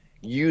jump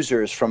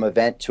users from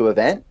event to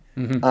event.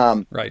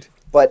 Right.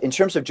 But in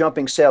terms of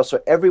jumping sales, so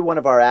every one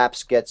of our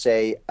apps gets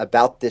a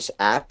about this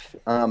app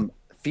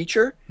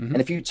feature.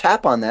 And if you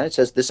tap on that, it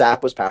says this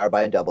app was powered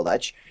by a Double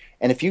Dutch.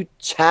 And if you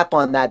tap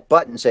on that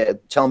button, say,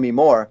 tell me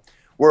more,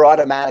 we're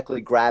automatically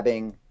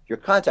grabbing your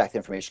contact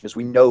information because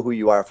we know who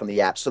you are from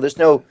the app. So there's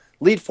no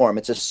lead form.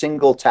 It's a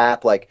single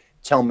tap, like,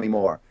 tell me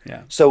more.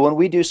 Yeah. So when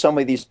we do some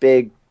of these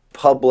big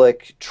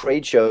public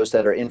trade shows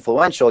that are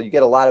influential, you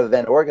get a lot of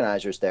event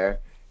organizers there,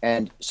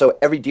 and so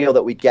every deal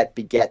that we get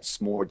begets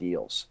more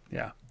deals.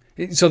 Yeah.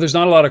 So there's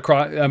not a lot of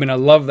I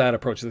love that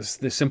approach,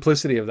 the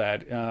simplicity of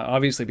that,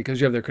 obviously, because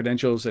you have their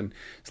credentials, and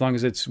as long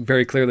as it's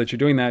very clear that you're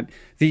doing that,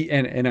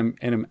 and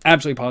I'm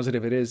absolutely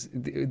positive it is.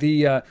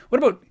 What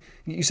about,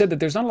 you said that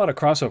there's not a lot of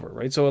crossover,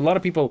 right? So a lot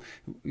of people,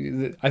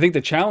 I think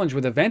the challenge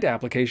with event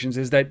applications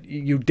is that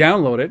you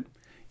download it,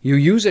 you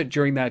use it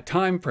during that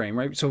time frame,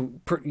 right? So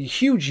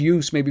huge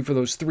use maybe for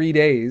those 3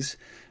 days,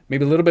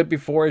 maybe a little bit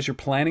before as you're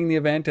planning the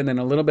event, and then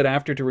a little bit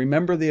after to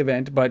remember the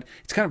event. But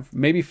it's kind of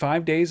maybe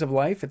 5 days of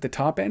life at the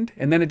top end,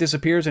 and then it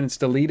disappears and it's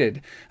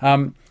deleted.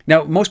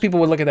 Now, most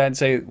people would look at that and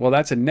say, well,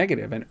 that's a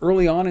negative. And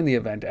early on in the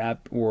event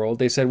app world,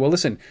 they said, well,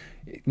 listen,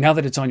 now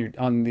that it's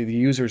on the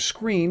user's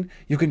screen,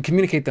 you can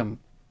communicate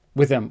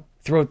with them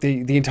throughout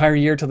the entire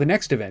year till the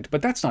next event.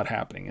 But that's not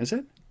happening, is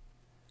it?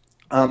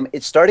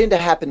 It's starting to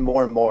happen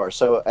more and more.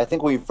 So I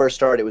think when we first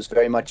started, it was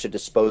very much a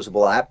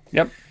disposable app.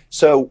 Yep.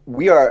 So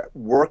we are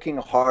working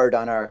hard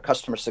on our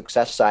customer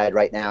success side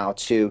right now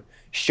to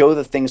show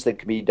the things that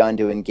can be done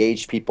to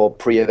engage people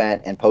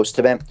pre-event and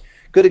post-event.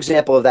 Good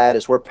example of that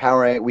is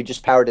we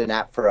just powered an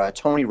app for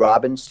Tony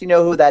Robbins. Do you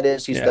know who that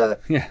is? He's the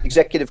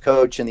executive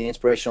coach and the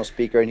inspirational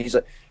speaker, and he's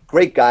a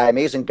great guy,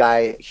 amazing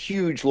guy,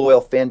 huge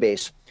loyal fan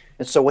base.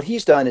 And so what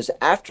he's done is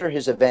after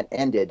his event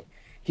ended,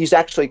 he's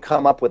actually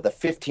come up with a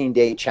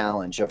 15-day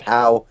challenge of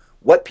how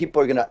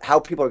people are going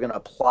to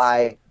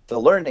apply the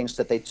learnings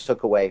that they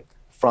took away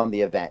from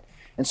the event.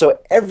 And so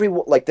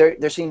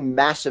they're seeing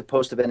massive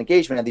post-event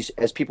engagement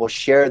as people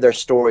share their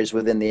stories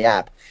within the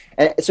app,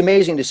 and it's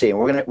amazing to see.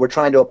 And we're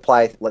trying to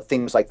apply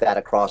things like that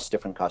across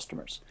different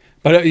customers.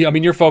 But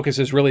your focus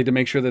is really to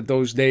make sure that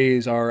those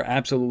days are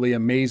absolutely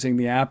amazing.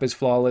 The app is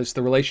flawless.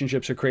 The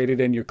relationships are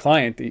created, and your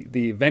client,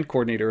 the event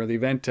coordinator or the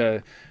event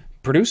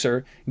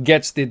producer,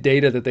 gets the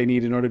data that they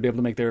need in order to be able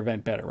to make their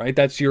event better, right?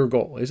 That's your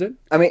goal, is it?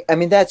 I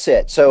mean that's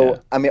it.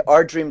 So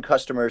our dream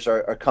customers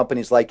are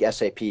companies like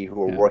SAP who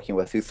we're working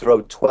with, who throw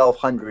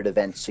 1,200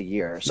 events a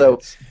year. So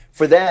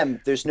for them,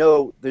 there's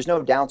no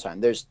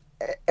downtime.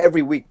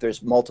 Every week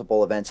there's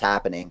multiple events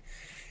happening.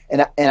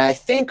 And I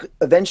think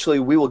eventually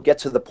we will get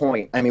to the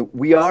point. I mean,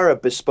 we are a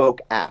bespoke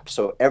app,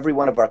 so every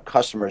one of our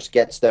customers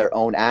gets their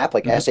own app.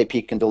 Like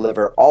SAP can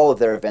deliver all of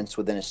their events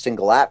within a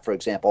single app, for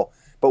example.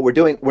 But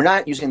we're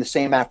not using the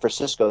same app for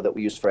Cisco that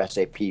we use for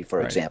SAP,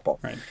 for example.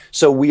 Right.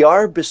 So we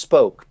are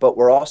bespoke, but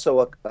we're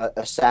also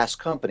a SaaS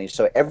company.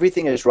 So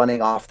everything is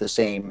running off the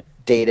same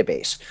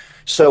database.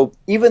 So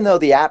even though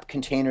the app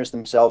containers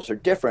themselves are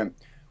different,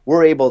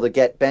 we're able to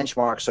get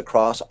benchmarks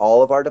across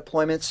all of our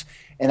deployments.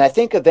 And I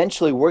think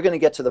eventually we're going to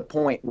get to the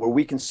point where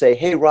we can say,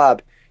 hey,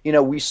 Rob,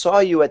 we saw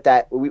you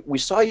at we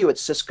saw you at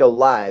Cisco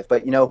Live,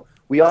 but,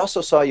 we also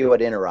saw you at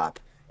Interop.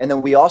 And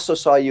then we also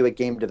saw you at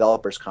Game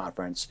Developers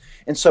Conference.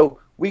 And so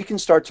we can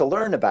start to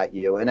learn about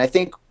you. And I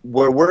think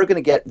where we're going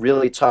to get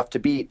really tough to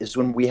beat is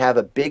when we have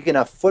a big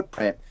enough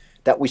footprint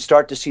that we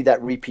start to see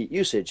that repeat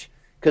usage.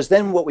 Because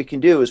then what we can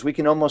do is we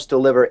can almost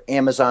deliver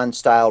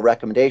Amazon-style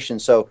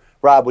recommendations. So,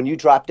 Rob, when you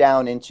drop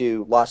down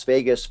into Las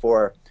Vegas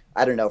for,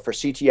 I don't know, for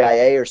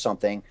CTIA or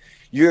something,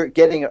 you're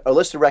getting a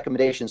list of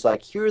recommendations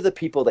like, here are the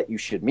people that you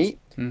should meet,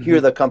 here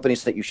are the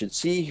companies that you should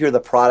see, here are the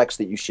products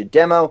that you should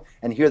demo,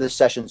 and here are the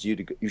sessions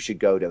you should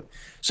go to.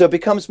 So it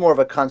becomes more of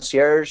a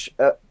concierge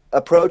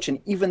approach.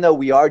 And even though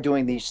we are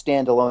doing these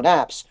standalone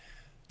apps,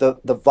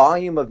 the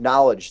volume of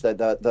knowledge,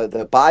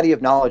 the body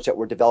of knowledge that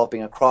we're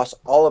developing across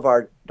all of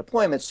our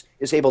deployments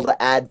is able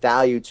to add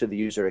value to the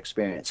user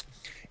experience.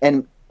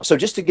 And so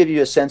just to give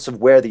you a sense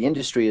of where the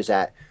industry is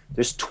at,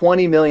 there's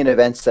 20 million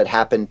events that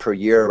happen per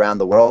year around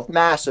the world.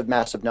 Massive,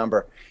 massive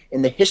number.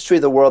 In the history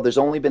of the world, there's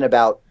only been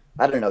about,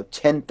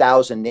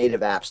 10,000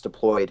 native apps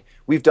deployed.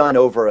 We've done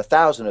over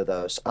 1,000 of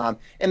those.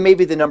 And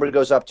maybe the number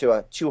goes up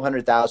to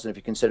 200,000 if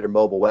you consider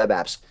mobile web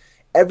apps.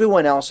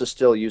 Everyone else is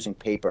still using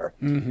paper.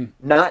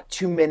 Not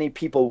too many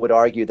people would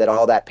argue that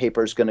all that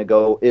paper is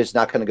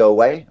not going to go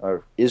away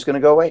or is going to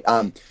go away.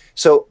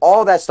 So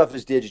all that stuff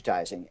is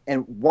digitizing.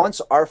 And once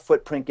our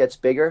footprint gets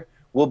bigger,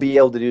 we'll be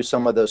able to do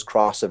some of those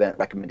cross-event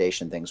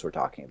recommendation things we're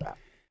talking about.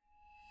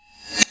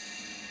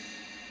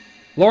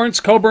 Lawrence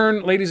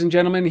Coburn, ladies and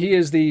gentlemen, he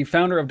is the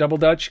founder of Double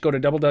Dutch. Go to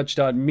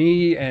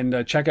doubledutch.me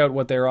and check out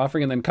what they're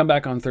offering, and then come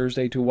back on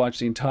Thursday to watch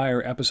the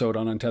entire episode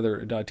on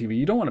Untether.tv.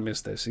 You don't want to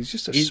miss this. He's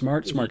just a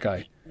smart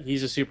guy.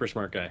 He's a super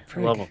smart guy.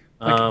 Frank, I love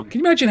him.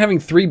 Can you imagine having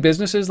 3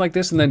 businesses like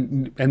this, and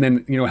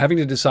then having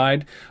to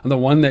decide on the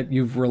one that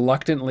you've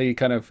reluctantly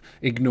kind of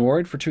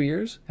ignored for 2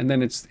 years, and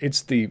then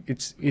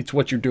it's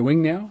what you're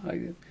doing now?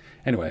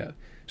 Anyway,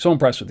 so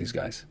impressed with these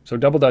guys. So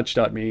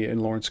doubledutch.me and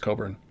Lawrence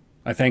Coburn.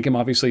 I thank him,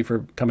 obviously,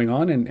 for coming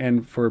on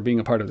and for being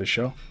a part of this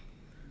show.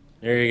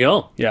 There you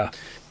go. Yeah.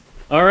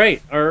 All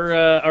right.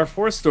 Our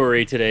fourth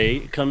story today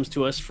comes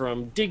to us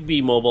from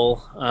Digby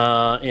Mobile,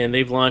 and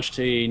they've launched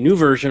a new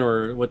version,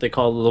 or what they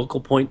call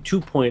Local Point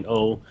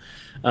 2.0,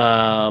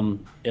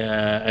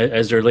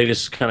 as their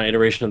latest kind of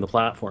iteration of the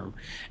platform.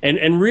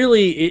 And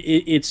really,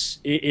 it's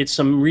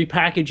some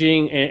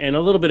repackaging and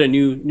a little bit of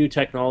new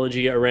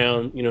technology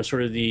around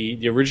sort of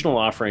the original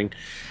offering.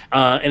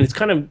 And it's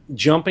kind of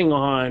jumping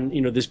on,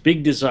 this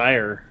big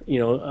desire,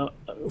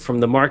 from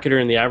the marketer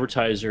and the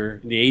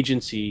advertiser, the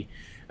agency,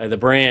 the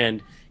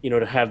brand,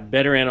 to have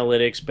better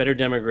analytics, better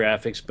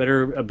demographics,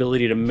 better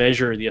ability to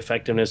measure the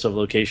effectiveness of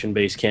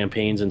location-based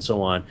campaigns and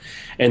so on.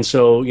 And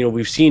so,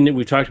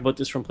 we've talked about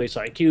this from Place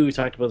IQ, we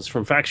talked about this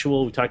from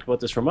Factual, we talked about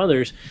this from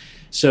others.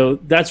 So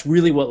that's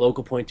really what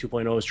Local Point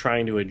 2.0 is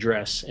trying to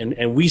address.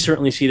 And we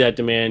certainly see that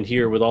demand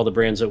here with all the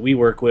brands that we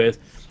work with.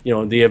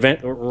 The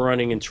event we're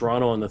running in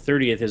Toronto on the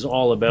 30th is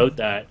all about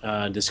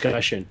that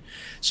discussion.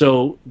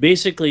 So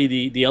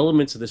basically the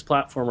elements of this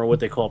platform are what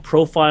they call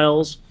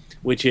profiles,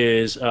 which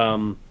is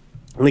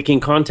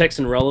linking context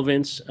and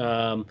relevance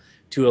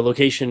to a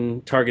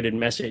location-targeted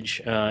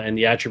message and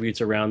the attributes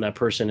around that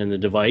person and the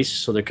device.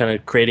 So they're kind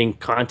of creating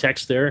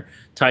context there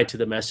tied to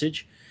the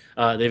message.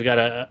 They've got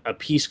a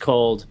piece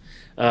called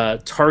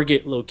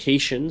Target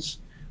Locations,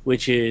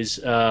 which is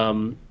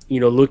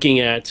looking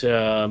at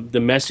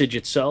the message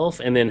itself,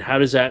 and then how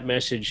does that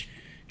message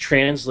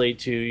translate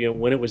to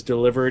when it was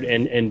delivered,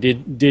 and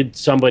did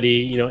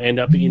somebody end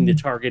up in the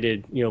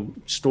targeted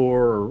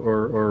store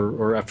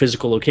or a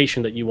physical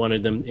location that you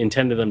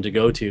intended them to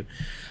go to.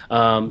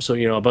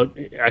 So about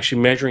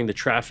actually measuring the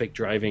traffic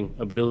driving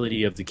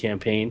ability of the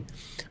campaign.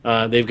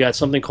 They've got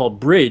something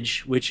called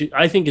Bridge, which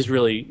I think is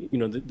really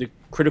the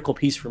critical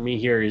piece for me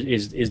here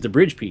is the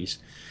Bridge piece,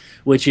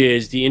 which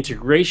is the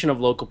integration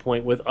of Local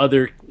Point with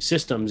other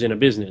systems in a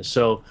business.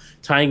 So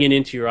tying it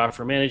into your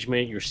offer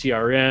management, your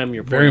CRM,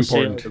 your point of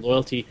sale, your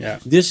loyalty. Yeah.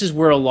 This is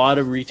where a lot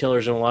of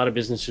retailers and a lot of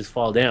businesses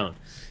fall down.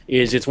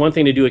 It's one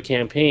thing to do a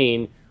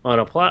campaign on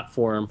a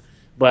platform,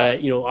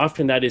 but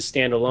often that is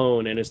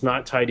standalone and it's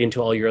not tied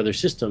into all your other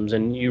systems.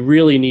 And you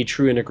really need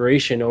true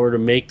integration in order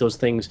to make those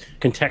things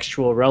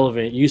contextual,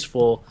 relevant,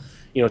 useful,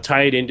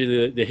 tie it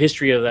into the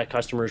history of that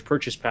customer's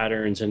purchase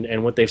patterns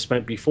and what they've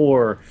spent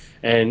before,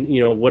 and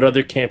what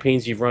other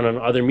campaigns you've run on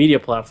other media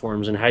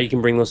platforms and how you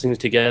can bring those things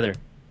together.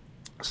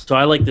 So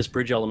I like this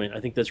bridge element. I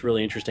think that's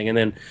really interesting, and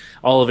then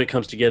all of it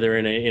comes together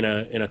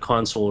in a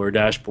console or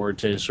dashboard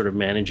to sort of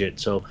manage it.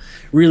 So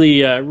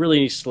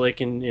really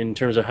slick in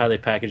terms of how they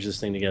package this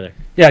thing together.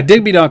 Yeah,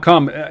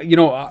 Digby.com.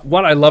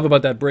 What I love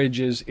about that bridge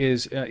is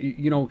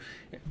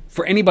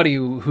for anybody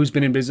who's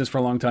been in business for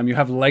a long time, you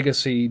have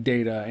legacy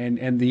data,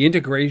 and the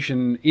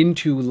integration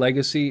into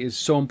legacy is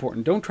so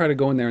important. Don't try to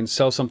go in there and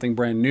sell something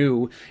brand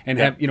new and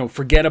have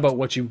forget about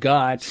what you've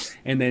got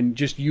and then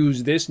just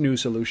use this new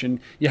solution.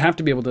 You have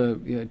to be able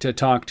to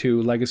talk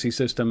to legacy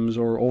systems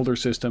or older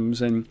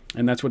systems, and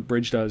that's what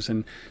Bridge does.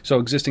 And so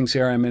existing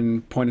CRM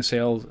and point of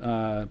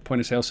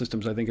sale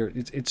systems, I think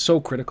it's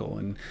so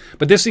critical.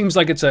 But this seems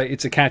like it's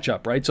a catch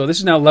up, right? So this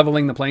is now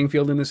leveling the playing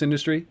field in this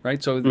industry,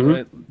 right?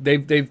 So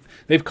they've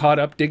caught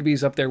up.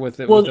 Digby's up there with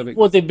it.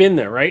 Well, they've been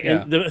there, right?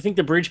 Yeah. And I think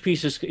the bridge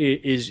piece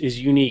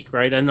is unique,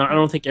 right? And I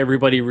don't think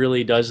everybody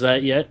really does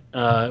that yet,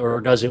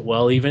 or does it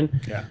well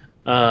even. Yeah.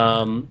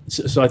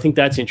 So I think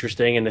that's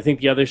interesting, and I think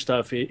the other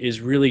stuff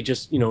is really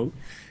just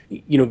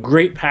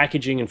great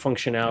packaging and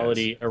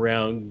functionality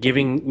around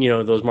giving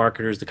those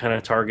marketers the kind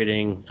of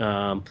targeting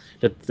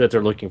that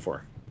they're looking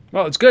for.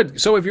 Well, it's good.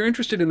 So if you're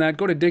interested in that,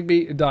 go to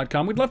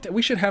Digby.com.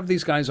 We should have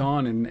these guys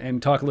on and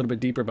talk a little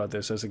bit deeper about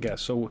this as a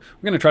guest. So we're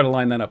going to try to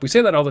line that up. We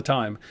say that all the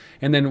time,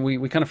 and then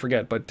we kind of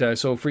forget. But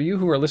so for you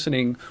who are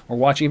listening or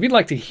watching, if you'd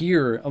like to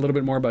hear a little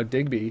bit more about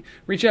Digby,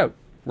 reach out.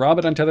 Rob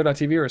at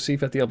untether.tv or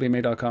Asif at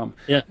thelbma.com.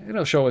 Yeah.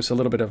 It'll show us a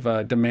little bit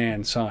of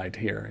demand side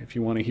here if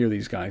you want to hear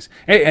these guys.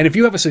 Hey, and if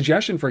you have a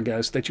suggestion for a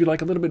guest that you'd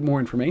like a little bit more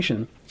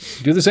information,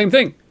 do the same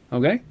thing,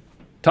 okay?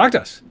 Talk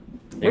to us.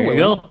 There you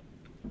go.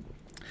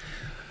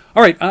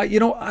 All right,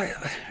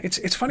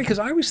 it's funny because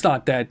I always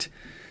thought that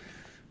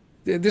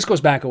this goes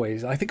back a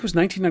ways. I think it was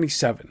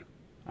 1997.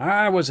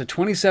 I was a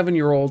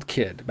 27-year-old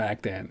kid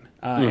back then,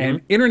 and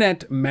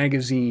Internet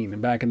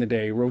Magazine back in the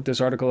day wrote this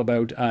article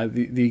about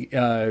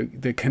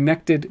the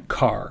connected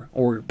car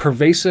or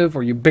pervasive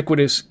or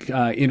ubiquitous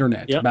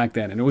internet back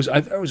then, and it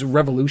was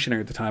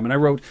revolutionary at the time. And I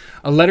wrote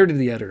a letter to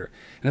the editor,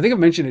 and I think I've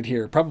mentioned it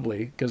here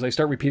probably because I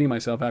start repeating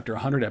myself after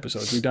 100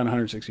 episodes. We've done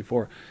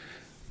 164,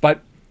 but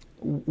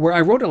where I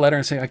wrote a letter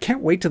and saying, I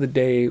can't wait to the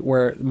day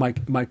where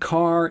my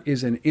car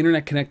is an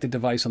internet-connected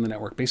device on the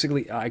network.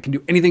 Basically, I can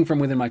do anything from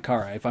within my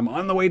car. If I'm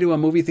on the way to a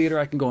movie theater,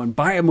 I can go and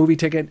buy a movie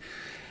ticket.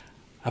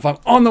 If I'm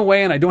on the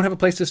way and I don't have a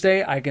place to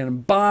stay, I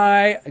can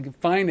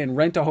find and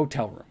rent a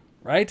hotel room,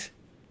 right?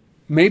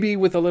 Maybe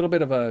with a little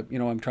bit of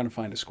I'm trying to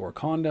find a score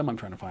condom, I'm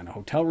trying to find a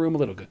hotel room, a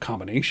little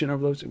combination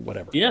of those,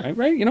 whatever. Yeah.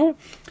 Right?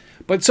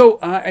 But so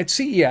at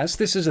CES,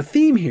 this is a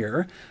theme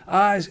here.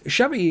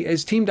 Chevy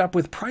has teamed up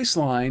with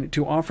Priceline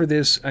to offer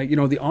this,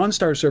 the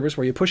OnStar service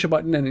where you push a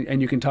button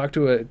and you can talk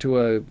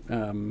to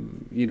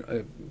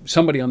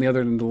somebody on the other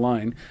end of the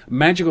line,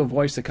 magical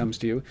voice that comes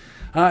to you.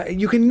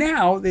 You can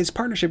now, this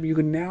partnership, you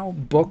can now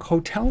book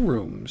hotel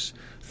rooms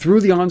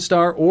through the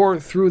OnStar or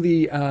through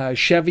the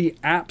Chevy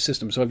app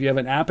system. So if you have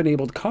an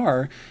app-enabled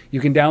car, you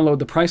can download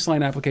the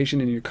Priceline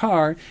application in your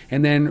car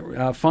and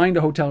then find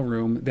a hotel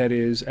room that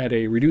is at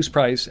a reduced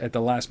price at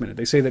the last minute.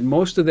 They say that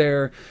most of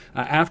their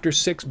after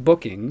 6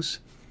 bookings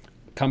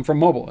come from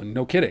mobile, and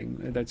no kidding,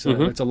 that's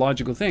a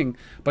logical thing.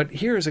 But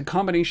here is a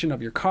combination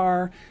of your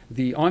car,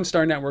 the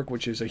OnStar network,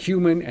 which is a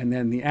human, and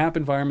then the app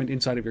environment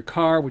inside of your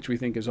car, which we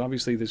think is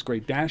obviously this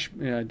great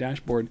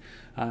dashboard,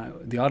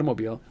 the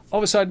automobile. All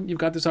of a sudden, you've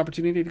got this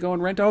opportunity to go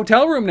and rent a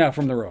hotel room now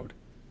from the road.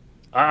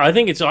 I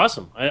think it's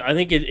awesome. I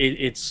think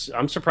it's.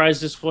 I'm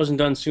surprised this wasn't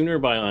done sooner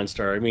by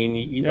OnStar. I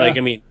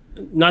mean,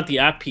 not the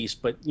app piece,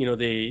 but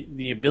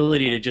the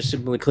ability to just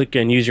simply click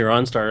and use your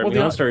OnStar. Well,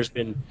 OnStar has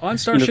been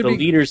the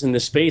leaders in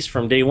this space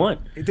from day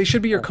one. They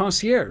should be your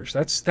concierge.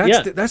 That's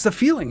the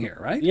feeling here,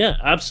 right? Yeah,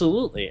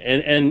 absolutely.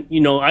 And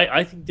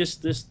I think this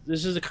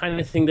is the kind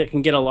of thing that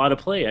can get a lot of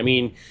play. I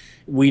mean,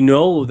 we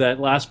know that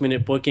last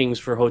minute bookings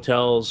for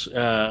hotels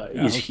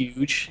is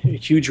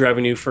huge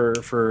revenue for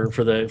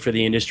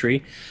the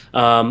industry,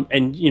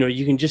 and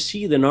you can just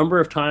see the number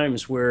of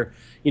times where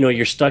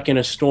you're stuck in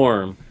a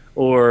storm,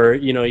 or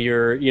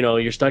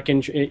you're stuck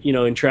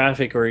in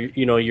traffic, or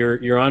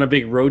you're on a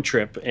big road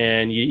trip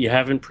and you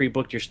haven't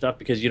pre-booked your stuff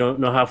because you don't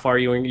know how far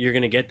you're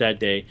going to get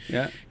that day.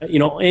 Yeah.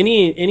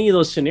 Any of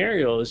those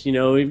scenarios,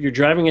 if you're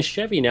driving a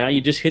Chevy now,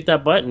 you just hit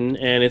that button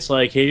and it's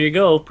like, here you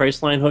go,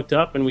 Priceline hooked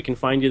up, and we can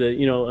find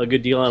you a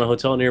good deal on a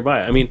hotel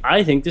nearby. I mean,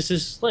 I think this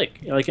is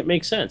slick. Like, it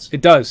makes sense.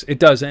 It does.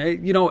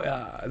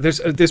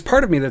 There's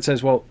part of me that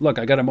says, well, look,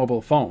 I got a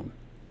mobile phone.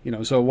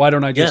 So why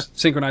don't I just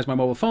synchronize my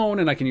mobile phone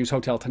and I can use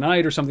Hotel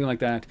Tonight or something like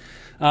that?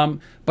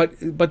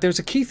 But there's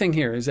a key thing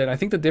here is that I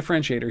think the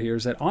differentiator here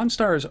is that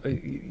OnStar is,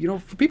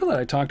 for people that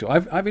I talk to,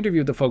 I've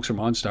interviewed the folks from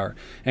OnStar,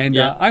 and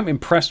I'm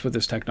impressed with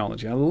this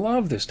technology. I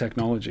love this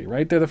technology,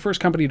 right? They're the first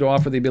company to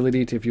offer the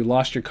ability to, if you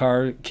lost your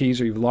car keys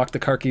or you've locked the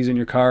car keys in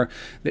your car,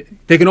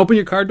 they can open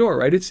your car door,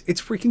 right? It's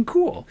freaking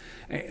cool.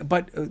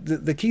 But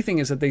the key thing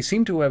is that they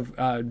seem to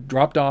have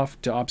dropped off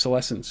to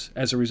obsolescence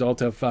as a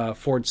result of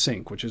Ford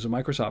Sync, which is a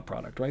Microsoft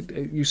product, right?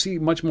 You see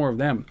much more of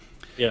them.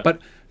 Yeah.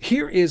 But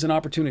here is an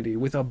opportunity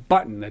with a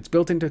button that's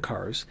built into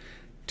cars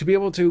to be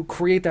able to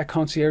create that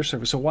concierge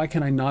service. So why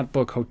can I not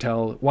book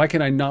hotel? Why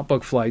can I not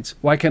book flights?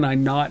 Why can I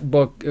not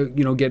book,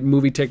 get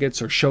movie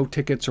tickets or show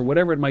tickets or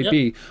whatever it might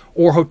be,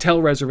 or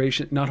hotel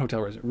reservation, not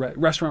hotel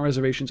restaurant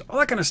reservations, all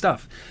that kind of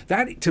stuff.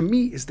 That to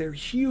me is their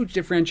huge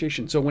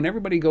differentiation. So when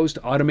everybody goes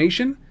to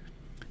automation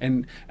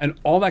and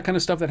all that kind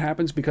of stuff that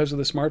happens because of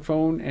the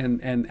smartphone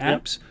and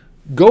apps,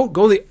 Go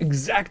the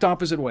exact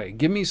opposite way.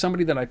 Give me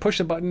somebody that I push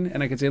a button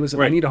and I can say,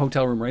 listen, I need a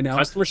hotel room right now.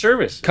 Customer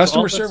service.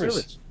 Customer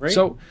service. Right?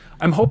 So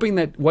I'm hoping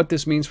that what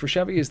this means for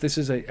Chevy is this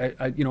is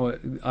a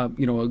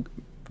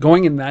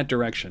going in that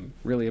direction,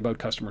 really, about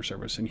customer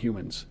service and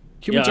humans.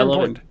 Humans are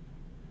important.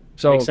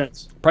 So makes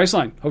sense.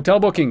 Priceline, hotel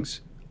bookings.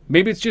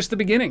 Maybe it's just the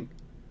beginning.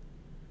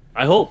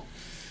 I hope.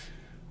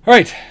 All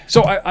right,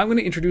 so I'm going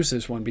to introduce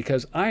this one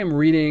because I am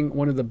reading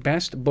one of the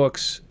best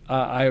books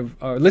I've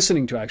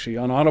listening to actually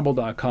on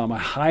Audible.com. I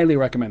highly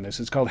recommend this.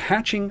 It's called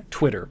Hatching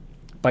Twitter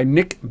by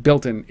Nick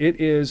Bilton.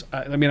 It is,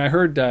 I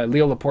heard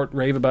Leo Laporte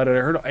rave about it. I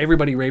heard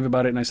everybody rave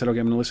about it, and I said, okay,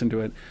 I'm going to listen to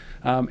it.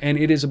 And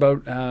it is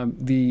about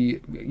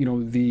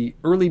the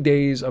early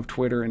days of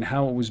Twitter and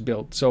how it was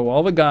built. So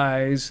all the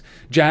guys,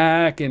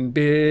 Jack and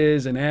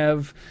Biz and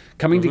Ev,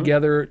 coming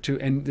together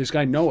and this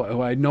guy Noah,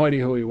 who I had no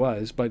idea who he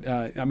was, but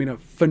I'm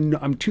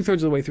 2/3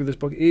 of the way through this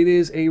book. It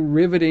is a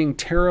riveting,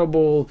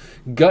 terrible,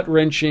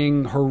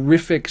 gut-wrenching,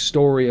 horrific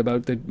story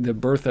about the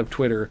birth of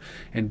Twitter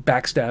and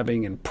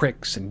backstabbing and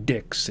pricks and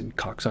dicks and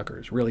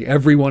cocksuckers. Really,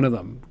 every one of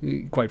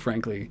them, quite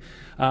frankly.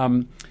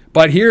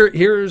 But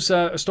here's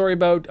a story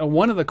about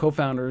one of the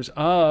co-founders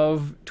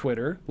of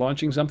Twitter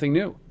launching something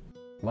new.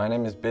 My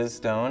name is Biz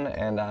Stone,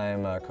 and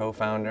I'm a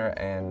co-founder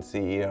and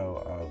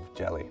CEO of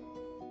Jelly.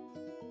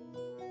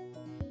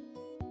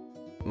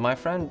 My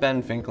friend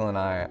Ben Finkel and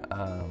I,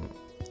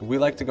 we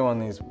like to go on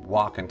these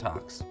walk and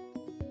talks.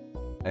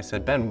 I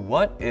said, Ben,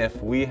 what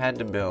if we had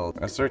to build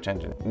a search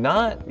engine?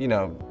 Not,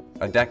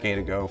 a decade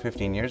ago,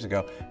 15 years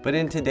ago, but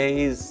in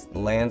today's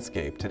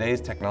landscape, today's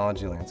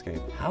technology landscape,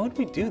 how would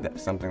we do that,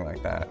 something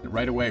like that?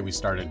 Right away, we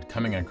started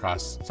coming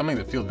across something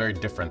that feels very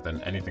different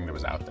than anything that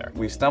was out there.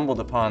 We stumbled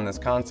upon this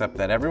concept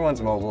that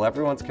everyone's mobile,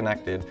 everyone's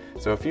connected,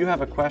 so if you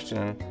have a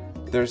question,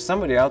 there's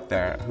somebody out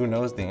there who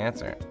knows the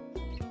answer.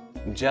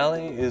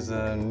 Jelly is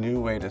a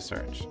new way to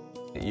search.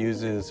 It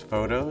uses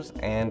photos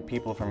and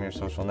people from your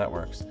social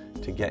networks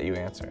to get you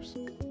answers.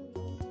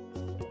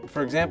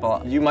 For example,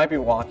 you might be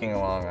walking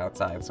along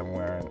outside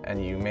somewhere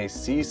and you may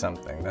see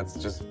something that's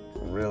just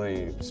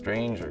really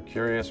strange or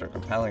curious or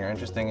compelling or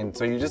interesting, and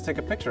so you just take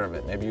a picture of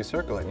it. Maybe you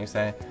circle it and you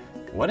say,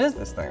 what is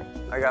this thing?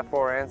 I got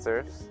 4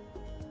 answers.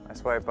 I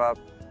swipe up.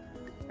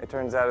 It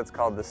turns out it's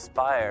called The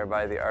Spire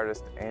by the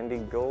artist Andy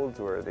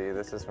Goldsworthy.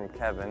 This is from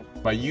Kevin.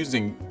 By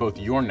using both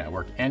your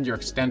network and your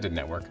extended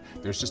network,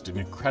 there's just an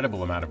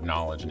incredible amount of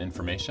knowledge and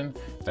information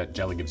that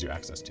Jelly gives you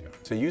access to.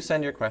 So you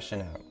send your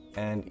question out,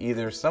 and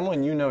either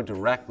someone you know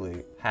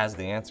directly has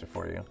the answer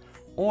for you,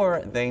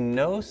 or they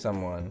know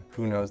someone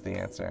who knows the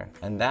answer,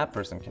 and that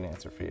person can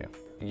answer for you.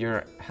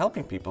 You're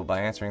helping people by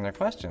answering their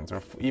questions,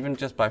 or even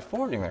just by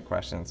forwarding their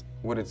questions.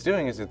 What it's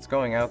doing is it's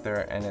going out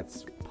there and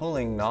it's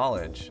pulling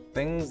knowledge,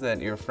 things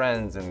that your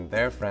friends and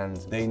their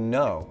friends, they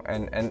know.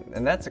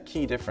 And that's a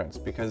key difference,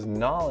 because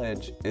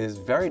knowledge is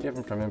very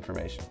different from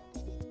information.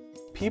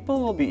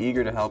 People will be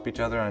eager to help each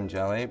other on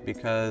Jelly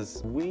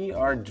because we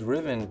are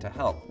driven to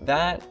help.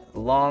 That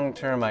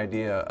long-term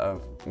idea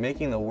of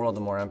making the world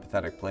a more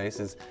empathetic place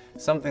is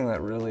something that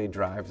really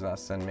drives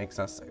us and makes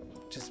us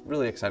just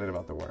really excited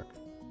about the work.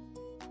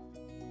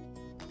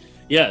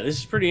 Yeah, this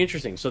is pretty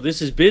interesting. So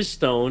this is Biz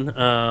Stone,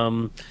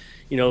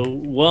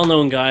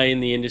 well-known guy in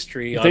the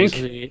industry.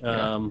 Obviously.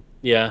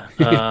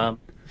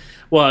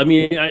 Well, I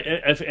mean,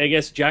 I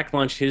guess Jack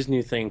launched his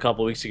new thing a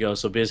couple of weeks ago,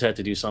 so Biz had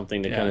to do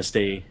something to kind of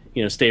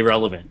stay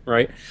relevant,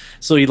 right?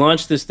 So he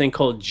launched this thing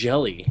called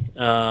Jelly,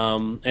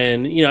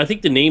 and I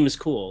think the name is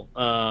cool.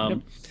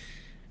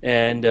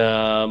 And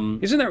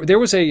isn't there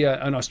was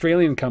an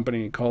Australian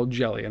company called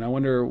Jelly, and I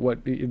wonder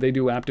what they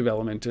do, app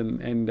development,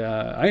 and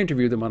I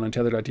interviewed them on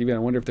Untether.tv, and I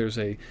wonder if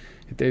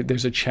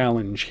there's a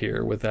challenge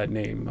here with that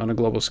name on a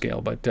global scale,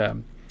 but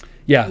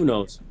yeah, who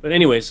knows? But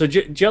anyway, so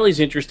Jelly's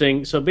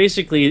interesting. So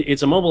basically,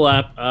 it's a mobile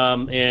app,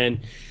 and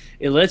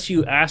it lets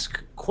you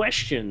ask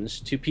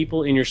questions to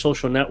people in your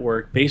social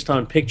network based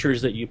on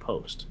pictures that you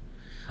post.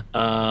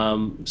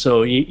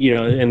 So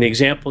and the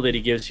example that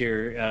he gives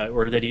here,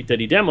 or that he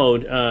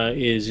demoed,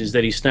 is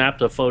that he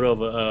snapped a photo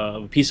of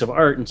a piece of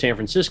art in San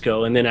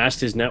Francisco and then asked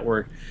his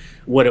network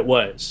what it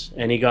was,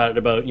 and he got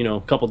about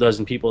a couple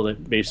dozen people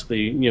that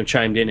basically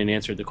chimed in and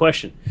answered the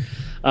question.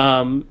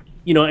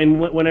 And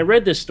when I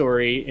read this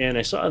story and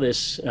I saw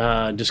this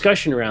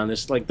discussion around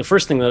this, like the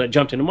first thing that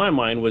jumped into my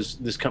mind was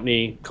this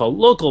company called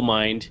Local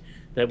Mind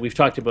that we've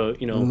talked about.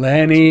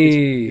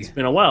 Lenny. It's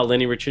been a while.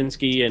 Lenny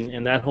Rachinsky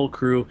and that whole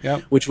crew,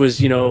 yep. Which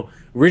was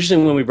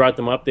originally when we brought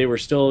them up, they were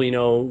still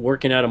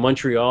working out of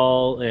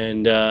Montreal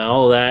and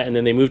all of that, and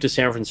then they moved to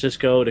San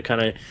Francisco to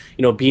kind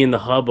of be in the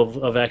hub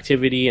of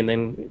activity, and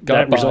then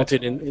that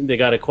resulted in they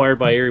got acquired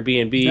by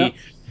Airbnb, yep.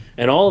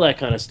 And all that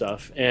kind of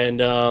stuff.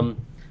 And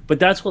But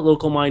that's what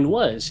Local Mind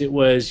was. It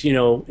was, you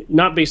know,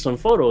 not based on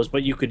photos,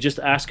 but you could just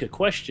ask a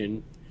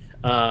question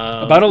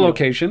about a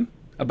location,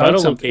 about a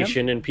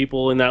location, and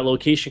people in that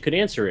location could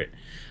answer it.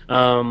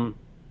 Now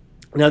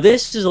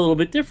this is a little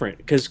bit different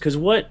because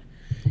what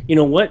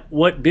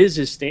Biz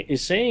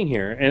is saying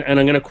here, and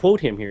I'm going to quote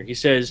him here. He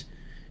says,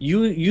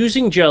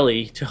 using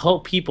Jelly to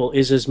help people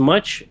is as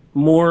much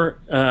more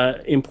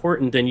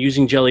important than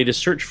using Jelly to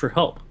search for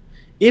help.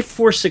 If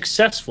we're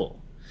successful,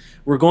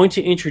 we're going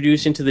to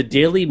introduce into the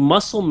daily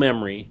muscle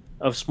memory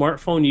of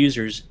smartphone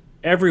users,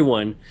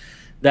 everyone,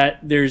 that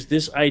there's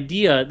this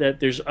idea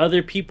that there's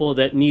other people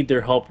that need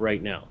their help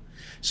right now.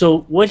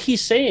 So what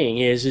he's saying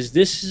is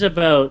this is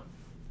about,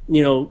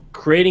 you know,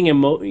 creating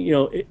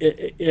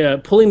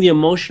pulling the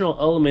emotional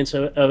elements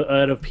out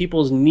of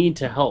people's need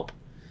to help.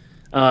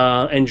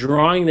 And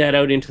drawing that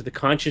out into the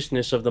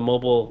consciousness of the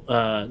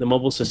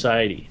mobile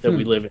society that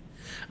we live in,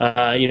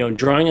 you know,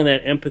 drawing on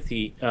that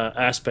empathy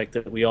aspect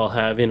that we all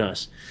have in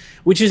us,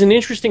 which is an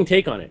interesting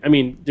take on it. I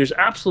mean, there's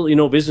absolutely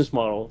no business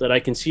model that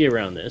I can see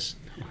around this,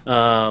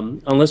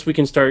 unless we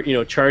can start, you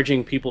know,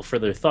 charging people for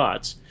their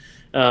thoughts.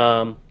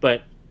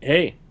 But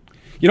hey,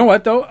 you know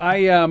what though,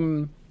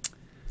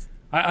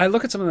 I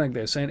look at something like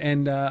this,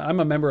 and I'm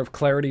a member of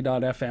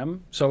Clarity.fm,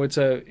 so it's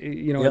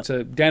it's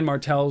a Dan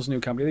Martell's new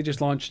company. They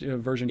just launched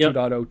version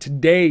 2.0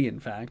 today,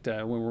 in fact,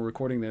 when we're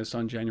recording this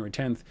on January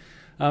 10th.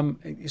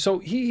 So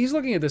he's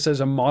looking at this as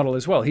a model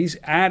as well. He's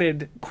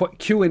added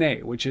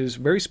Q&A, which is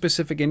very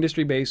specific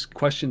industry-based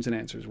questions and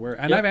answers.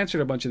 I've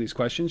answered a bunch of these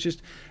questions.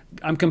 Just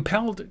I'm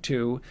compelled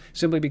to,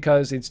 simply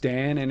because it's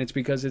Dan and it's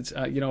because it's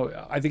I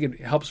think it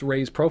helps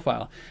raise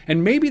profile.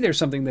 And maybe there's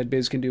something that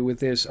Biz can do with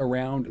this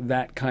around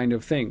that kind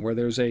of thing, where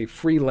there's a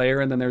free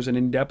layer and then there's an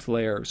in-depth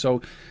layer.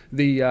 So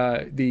the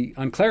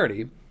on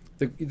Clarity,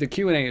 the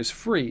Q&A is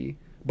free.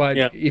 But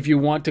if you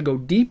want to go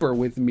deeper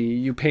with me,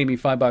 you pay me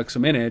 $5 a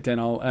minute, and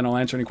I'll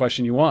answer any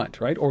question you want,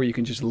 right? Or you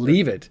can just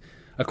leave it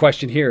a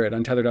question here at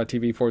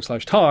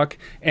untether.tv/talk,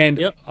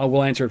 and I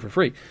will answer it for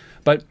free.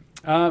 But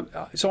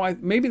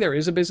maybe there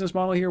is a business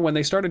model here. When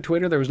they started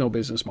Twitter, there was no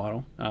business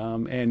model,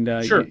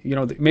 sure.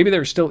 Maybe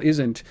there still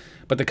isn't.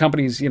 But the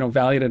company's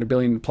valued at $1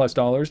 billion+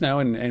 now,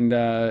 and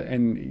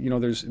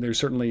there's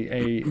certainly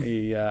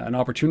an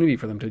opportunity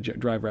for them to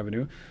drive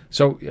revenue.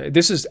 So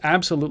this is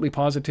absolutely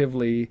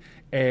positively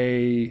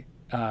if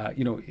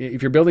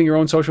you're building your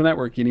own social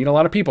network, you need a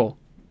lot of people,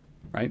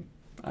 right?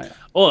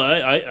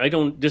 I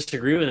don't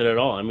disagree with it at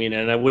all. I mean,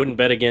 and I wouldn't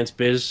bet against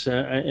Biz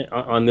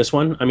on this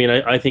one. I mean,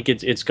 I think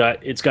it's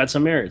got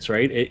some merits,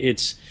 right?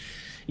 It's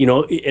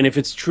and if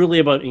it's truly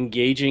about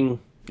engaging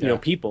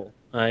people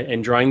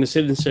and drawing the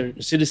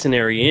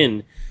citizenry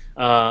in,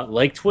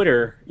 like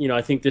Twitter,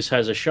 I think this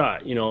has a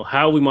shot.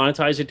 How we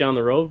monetize it down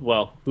the road,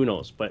 well, who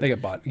knows? But they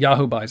get bought.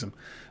 Yahoo buys them.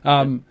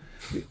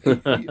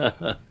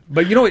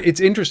 But it's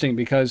interesting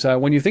because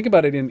when you think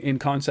about it in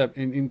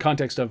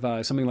context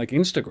of something like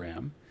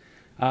Instagram,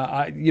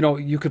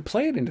 you could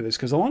play it into this,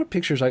 because a lot of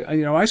pictures,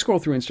 I scroll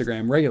through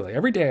Instagram regularly.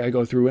 Every day I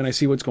go through and I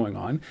see what's going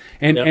on,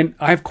 and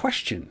I have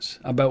questions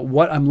about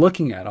what I'm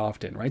looking at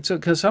often, right? So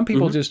because some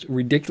people just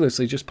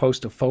ridiculously just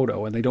post a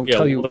photo and they don't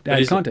tell you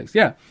add context.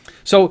 Yeah,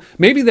 so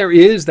maybe there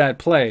is that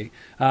play,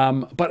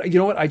 but you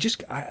know what? I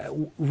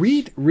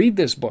read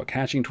this book,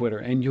 Hatching Twitter,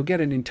 and you'll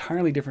get an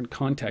entirely different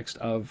context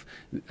of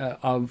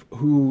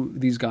who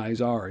these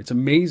guys are. It's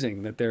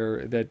amazing that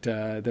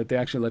they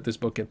actually let this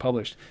book get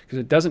published, because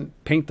it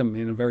doesn't paint them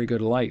in a very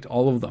good light,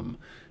 all of them.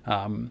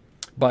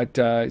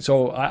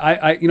 So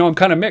I'm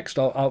kind of mixed.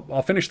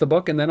 I'll finish the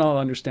book and then I'll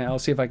understand. I'll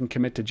see if I can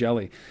commit to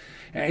Jelly.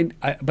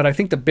 But I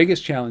think the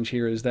biggest challenge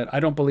here is that I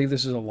don't believe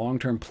this is a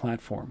long-term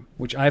platform,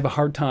 which I have a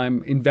hard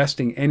time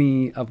investing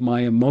any of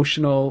my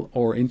emotional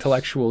or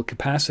intellectual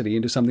capacity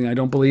into something I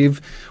don't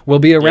believe will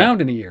be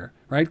around in a year,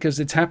 right? Because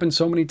it's happened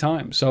so many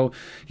times. So,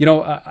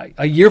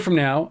 a year from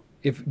now,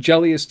 if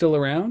Jelly is still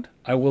around,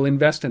 I will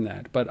invest in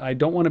that. But I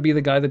don't want to be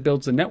the guy that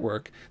builds the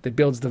network, that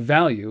builds the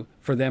value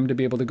for them to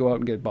be able to go out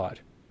and get bought.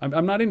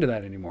 I'm not into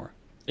that anymore.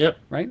 Yep.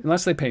 Right?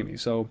 Unless they pay me.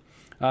 So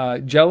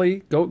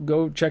Jelly,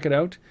 go check it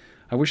out.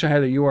 I wish I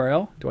had a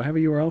URL. Do I have a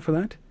URL for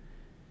that?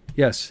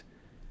 Yes.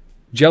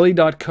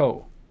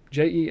 Jelly.co.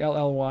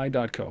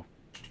 JELLY.co.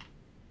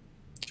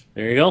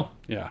 There you go.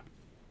 Yeah.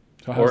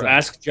 So or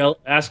Ask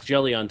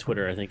Jelly on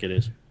Twitter, I think it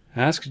is.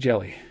 Ask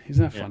Jelly.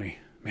 Isn't that funny?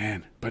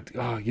 Man, but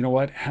you know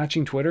what?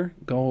 Hatching Twitter,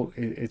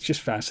 it's just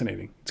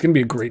fascinating. It's going to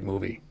be a great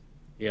movie.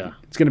 Yeah.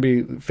 It's going to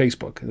be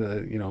Facebook,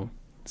 the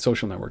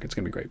social network. It's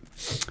going to be great.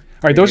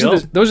 All right, those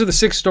are the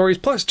 6 stories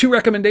plus 2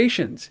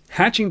 recommendations.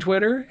 Hatching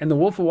Twitter and The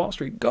Wolf of Wall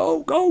Street.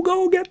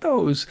 Go get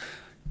those.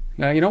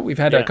 We've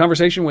had a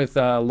conversation with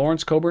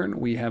Lawrence Coburn.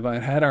 We have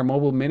had our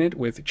Mobile Minute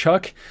with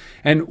Chuck,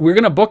 and we're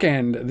going to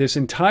bookend this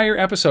entire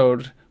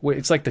episode.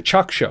 It's like the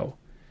Chuck Show,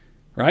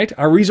 right?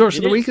 Our resource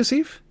of the week,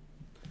 Asif?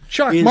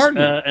 Chuck Martin.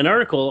 An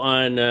article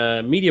on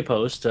Media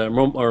Post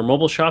or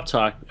Mobile Shop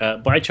Talk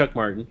by Chuck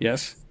Martin.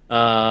 Yes.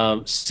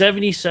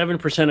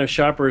 77% of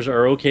shoppers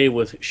are okay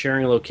with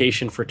sharing a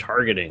location for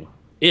targeting.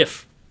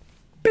 If.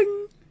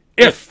 Bing.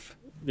 If.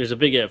 There's a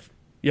big if.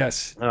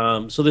 Yes.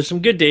 So there's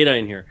some good data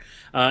in here,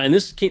 and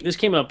this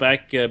came out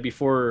back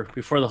before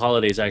the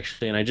holidays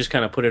actually, and I just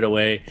kind of put it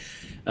away,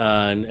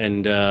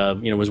 and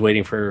was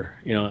waiting for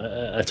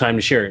a time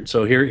to share it.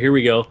 So here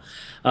we go.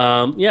 So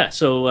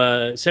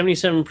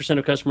 77%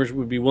 of customers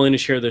would be willing to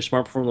share their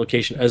smart perform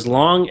location as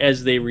long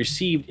as they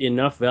received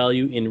enough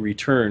value in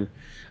return,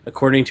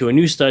 according to a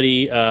new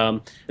study.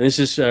 And this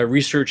is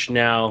research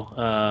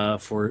now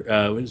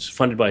it was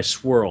funded by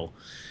Swirl,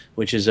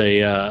 which is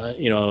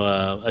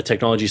a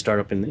technology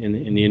startup in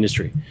the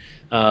industry.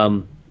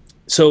 I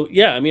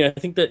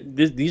think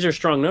that these are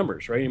strong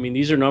numbers, right? I mean,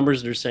 these are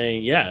numbers that are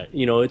saying,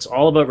 it's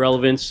all about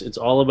relevance. It's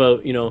all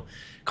about,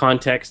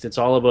 context. It's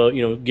all about,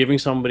 giving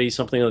somebody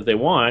something that they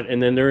want,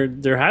 and then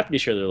they're happy to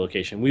share their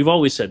location. We've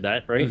always said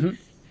that, right? Mm-hmm.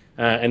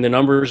 And the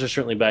numbers are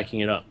certainly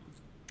backing it up.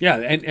 Yeah,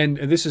 and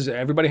this is,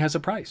 everybody has a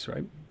price,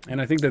 right? And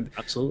I think that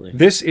absolutely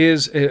this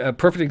is a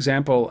perfect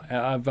example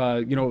of,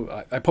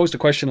 I posed a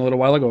question a little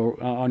while ago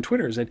on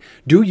Twitter, is that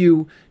do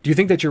you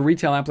think that your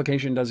retail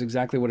application does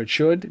exactly what it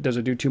should? Does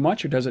it do too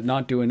much, or does it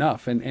not do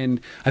enough? And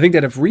I think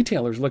that if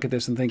retailers look at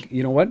this and think,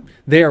 you know what,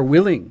 they are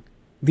willing,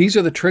 these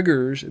are the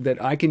triggers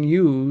that I can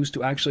use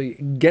to actually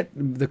get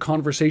the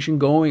conversation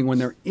going when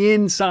they're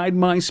inside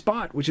my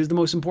spot, which is the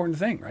most important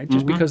thing, right?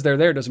 Just because they're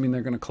there doesn't mean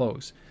they're going to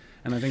close.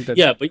 And I think that's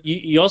but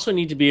you also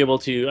need to be able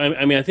to.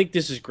 I mean, I think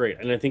this is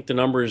great, and I think the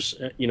numbers,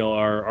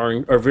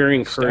 are very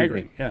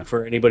encouraging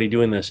for anybody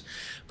doing this.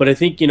 But I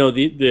think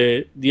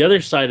the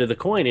other side of the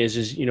coin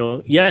is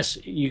yes,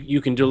 you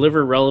can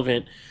deliver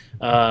relevant.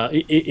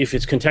 If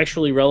it's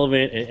contextually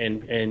relevant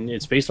and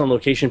it's based on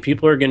location,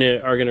 people are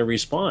gonna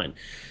respond.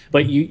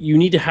 But you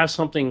need to have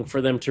something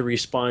for them to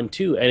respond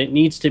to, and it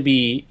needs to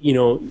be,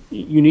 you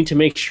need to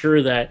make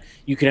sure that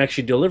you can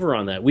actually deliver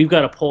on that. We've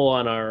got a poll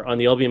on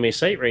the LBMA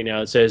site right now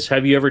that says,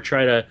 have you ever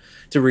tried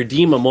to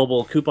redeem a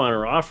mobile coupon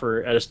or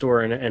offer at a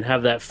store and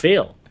have that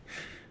fail?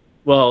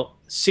 Well,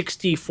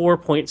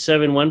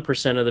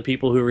 64.71% of the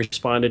people who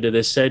responded to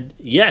this said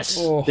yes,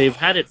 they've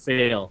had it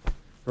fail,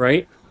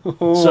 right?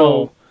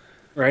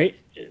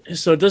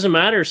 So it doesn't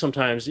matter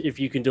sometimes if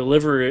you can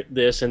deliver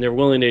this and they're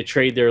willing to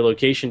trade their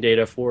location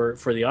data for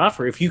the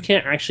offer. If you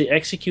can't actually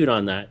execute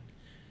on that,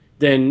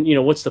 then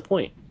what's the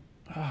point?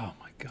 Oh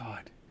my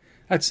God,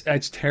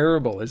 that's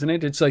terrible, isn't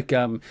it? It's like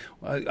a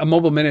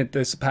Mobile Minute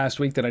this past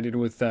week that I did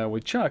with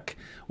Chuck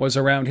was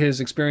around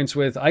his experience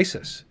with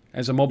ISIS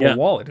as a mobile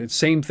wallet. It's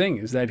same thing,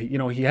 is that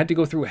he had to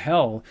go through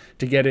hell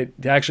to get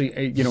it to actually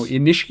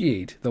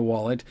initiate the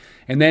wallet,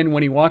 and then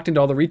when he walked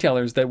into all the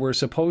retailers that were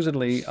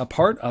supposedly a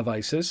part of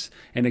ISIS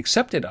and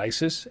accepted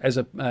ISIS as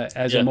a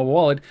mobile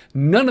wallet,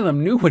 none of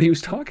them knew what he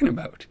was talking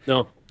about.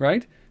 No,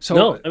 right? So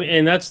no, I mean,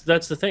 and that's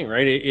the thing,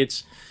 right?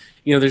 It's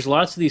there's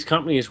lots of these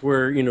companies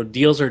where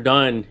deals are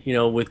done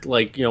with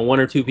one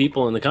or two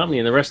people in the company,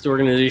 and the rest of the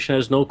organization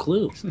has no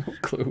clue.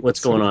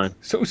 What's going on.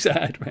 So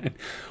sad, man.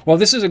 Well,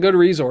 this is a good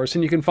resource,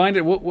 and you can find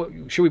it.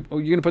 What should we?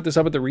 Are you going to put this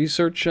up at the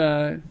research?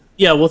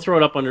 Yeah, we'll throw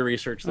it up under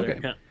research there.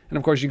 Okay. Yeah. And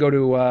of course, you go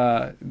to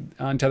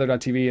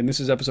untether.tv, and this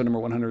is episode number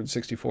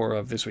 164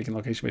 of This Week in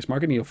Location-Based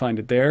Marketing. You'll find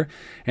it there.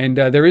 And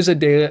there is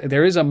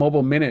a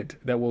Mobile Minute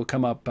that will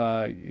come up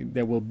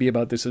that will be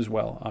about this as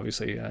well.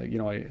 Obviously,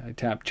 I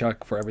tap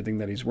Chuck for everything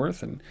that he's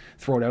worth and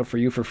throw it out for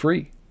you for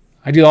free.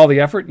 I do all the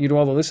effort, you do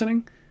all the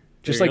listening,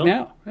 just like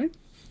now, right?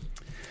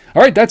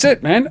 All right, that's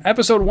it, man.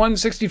 Episode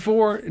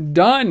 164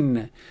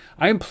 done.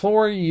 I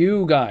implore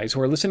you guys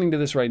who are listening to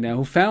this right now,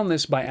 who found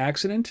this by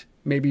accident,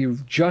 maybe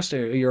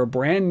you're a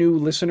brand new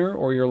listener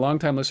or you're a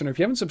longtime listener. If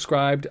you haven't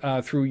subscribed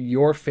through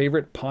your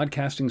favorite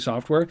podcasting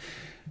software,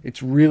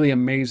 it's really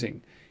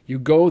amazing. You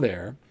go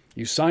there,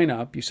 you sign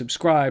up, you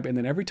subscribe, and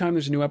then every time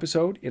there's a new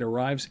episode, it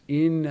arrives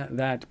in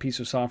that piece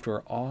of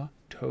software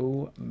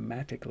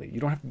automatically. You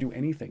don't have to do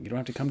anything. You don't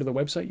have to come to the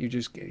website. You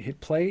just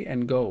hit play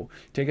and go.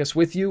 Take us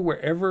with you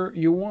wherever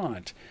you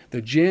want.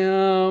 The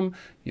gym,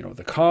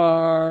 the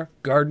car,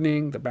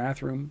 gardening, the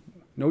bathroom.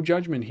 No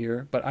judgment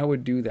here, but I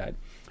would do that.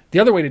 The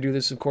other way to do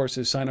this, of course,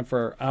 is sign up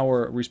for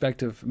our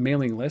respective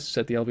mailing lists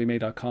at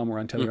thelbma.com or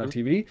on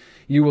tether.tv.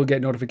 You will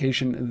get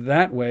notification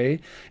that way.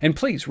 And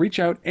please reach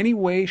out any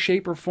way,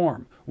 shape, or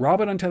form. Rob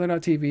at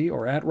tether.tv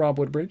or at Rob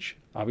Woodbridge,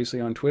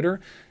 obviously on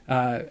Twitter.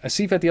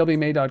 Asif at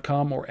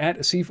thelbma.com or at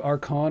Asif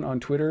Arkan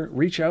on Twitter.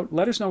 Reach out.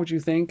 Let us know what you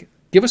think.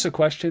 Give us a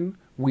question.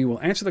 We will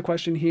answer the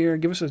question here.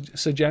 Give us a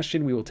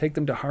suggestion. We will take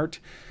them to heart.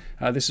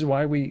 This is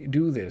why we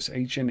do this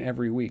each and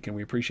every week, and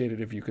we appreciate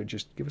it if you could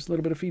just give us a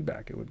little bit of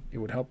feedback. It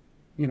would help,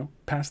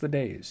 pass the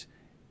days.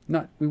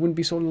 We wouldn't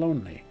be so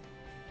lonely.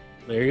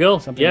 There you go.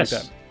 Something yes.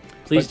 like that.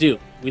 Please do.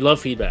 We love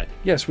feedback.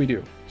 Yes, we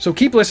do. So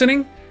keep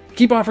listening,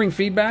 keep offering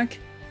feedback,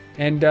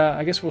 and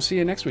I guess we'll see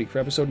you next week for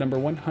episode number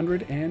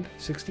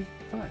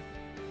 165.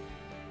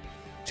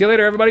 See you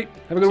later, everybody.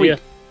 Have a good week. Ya.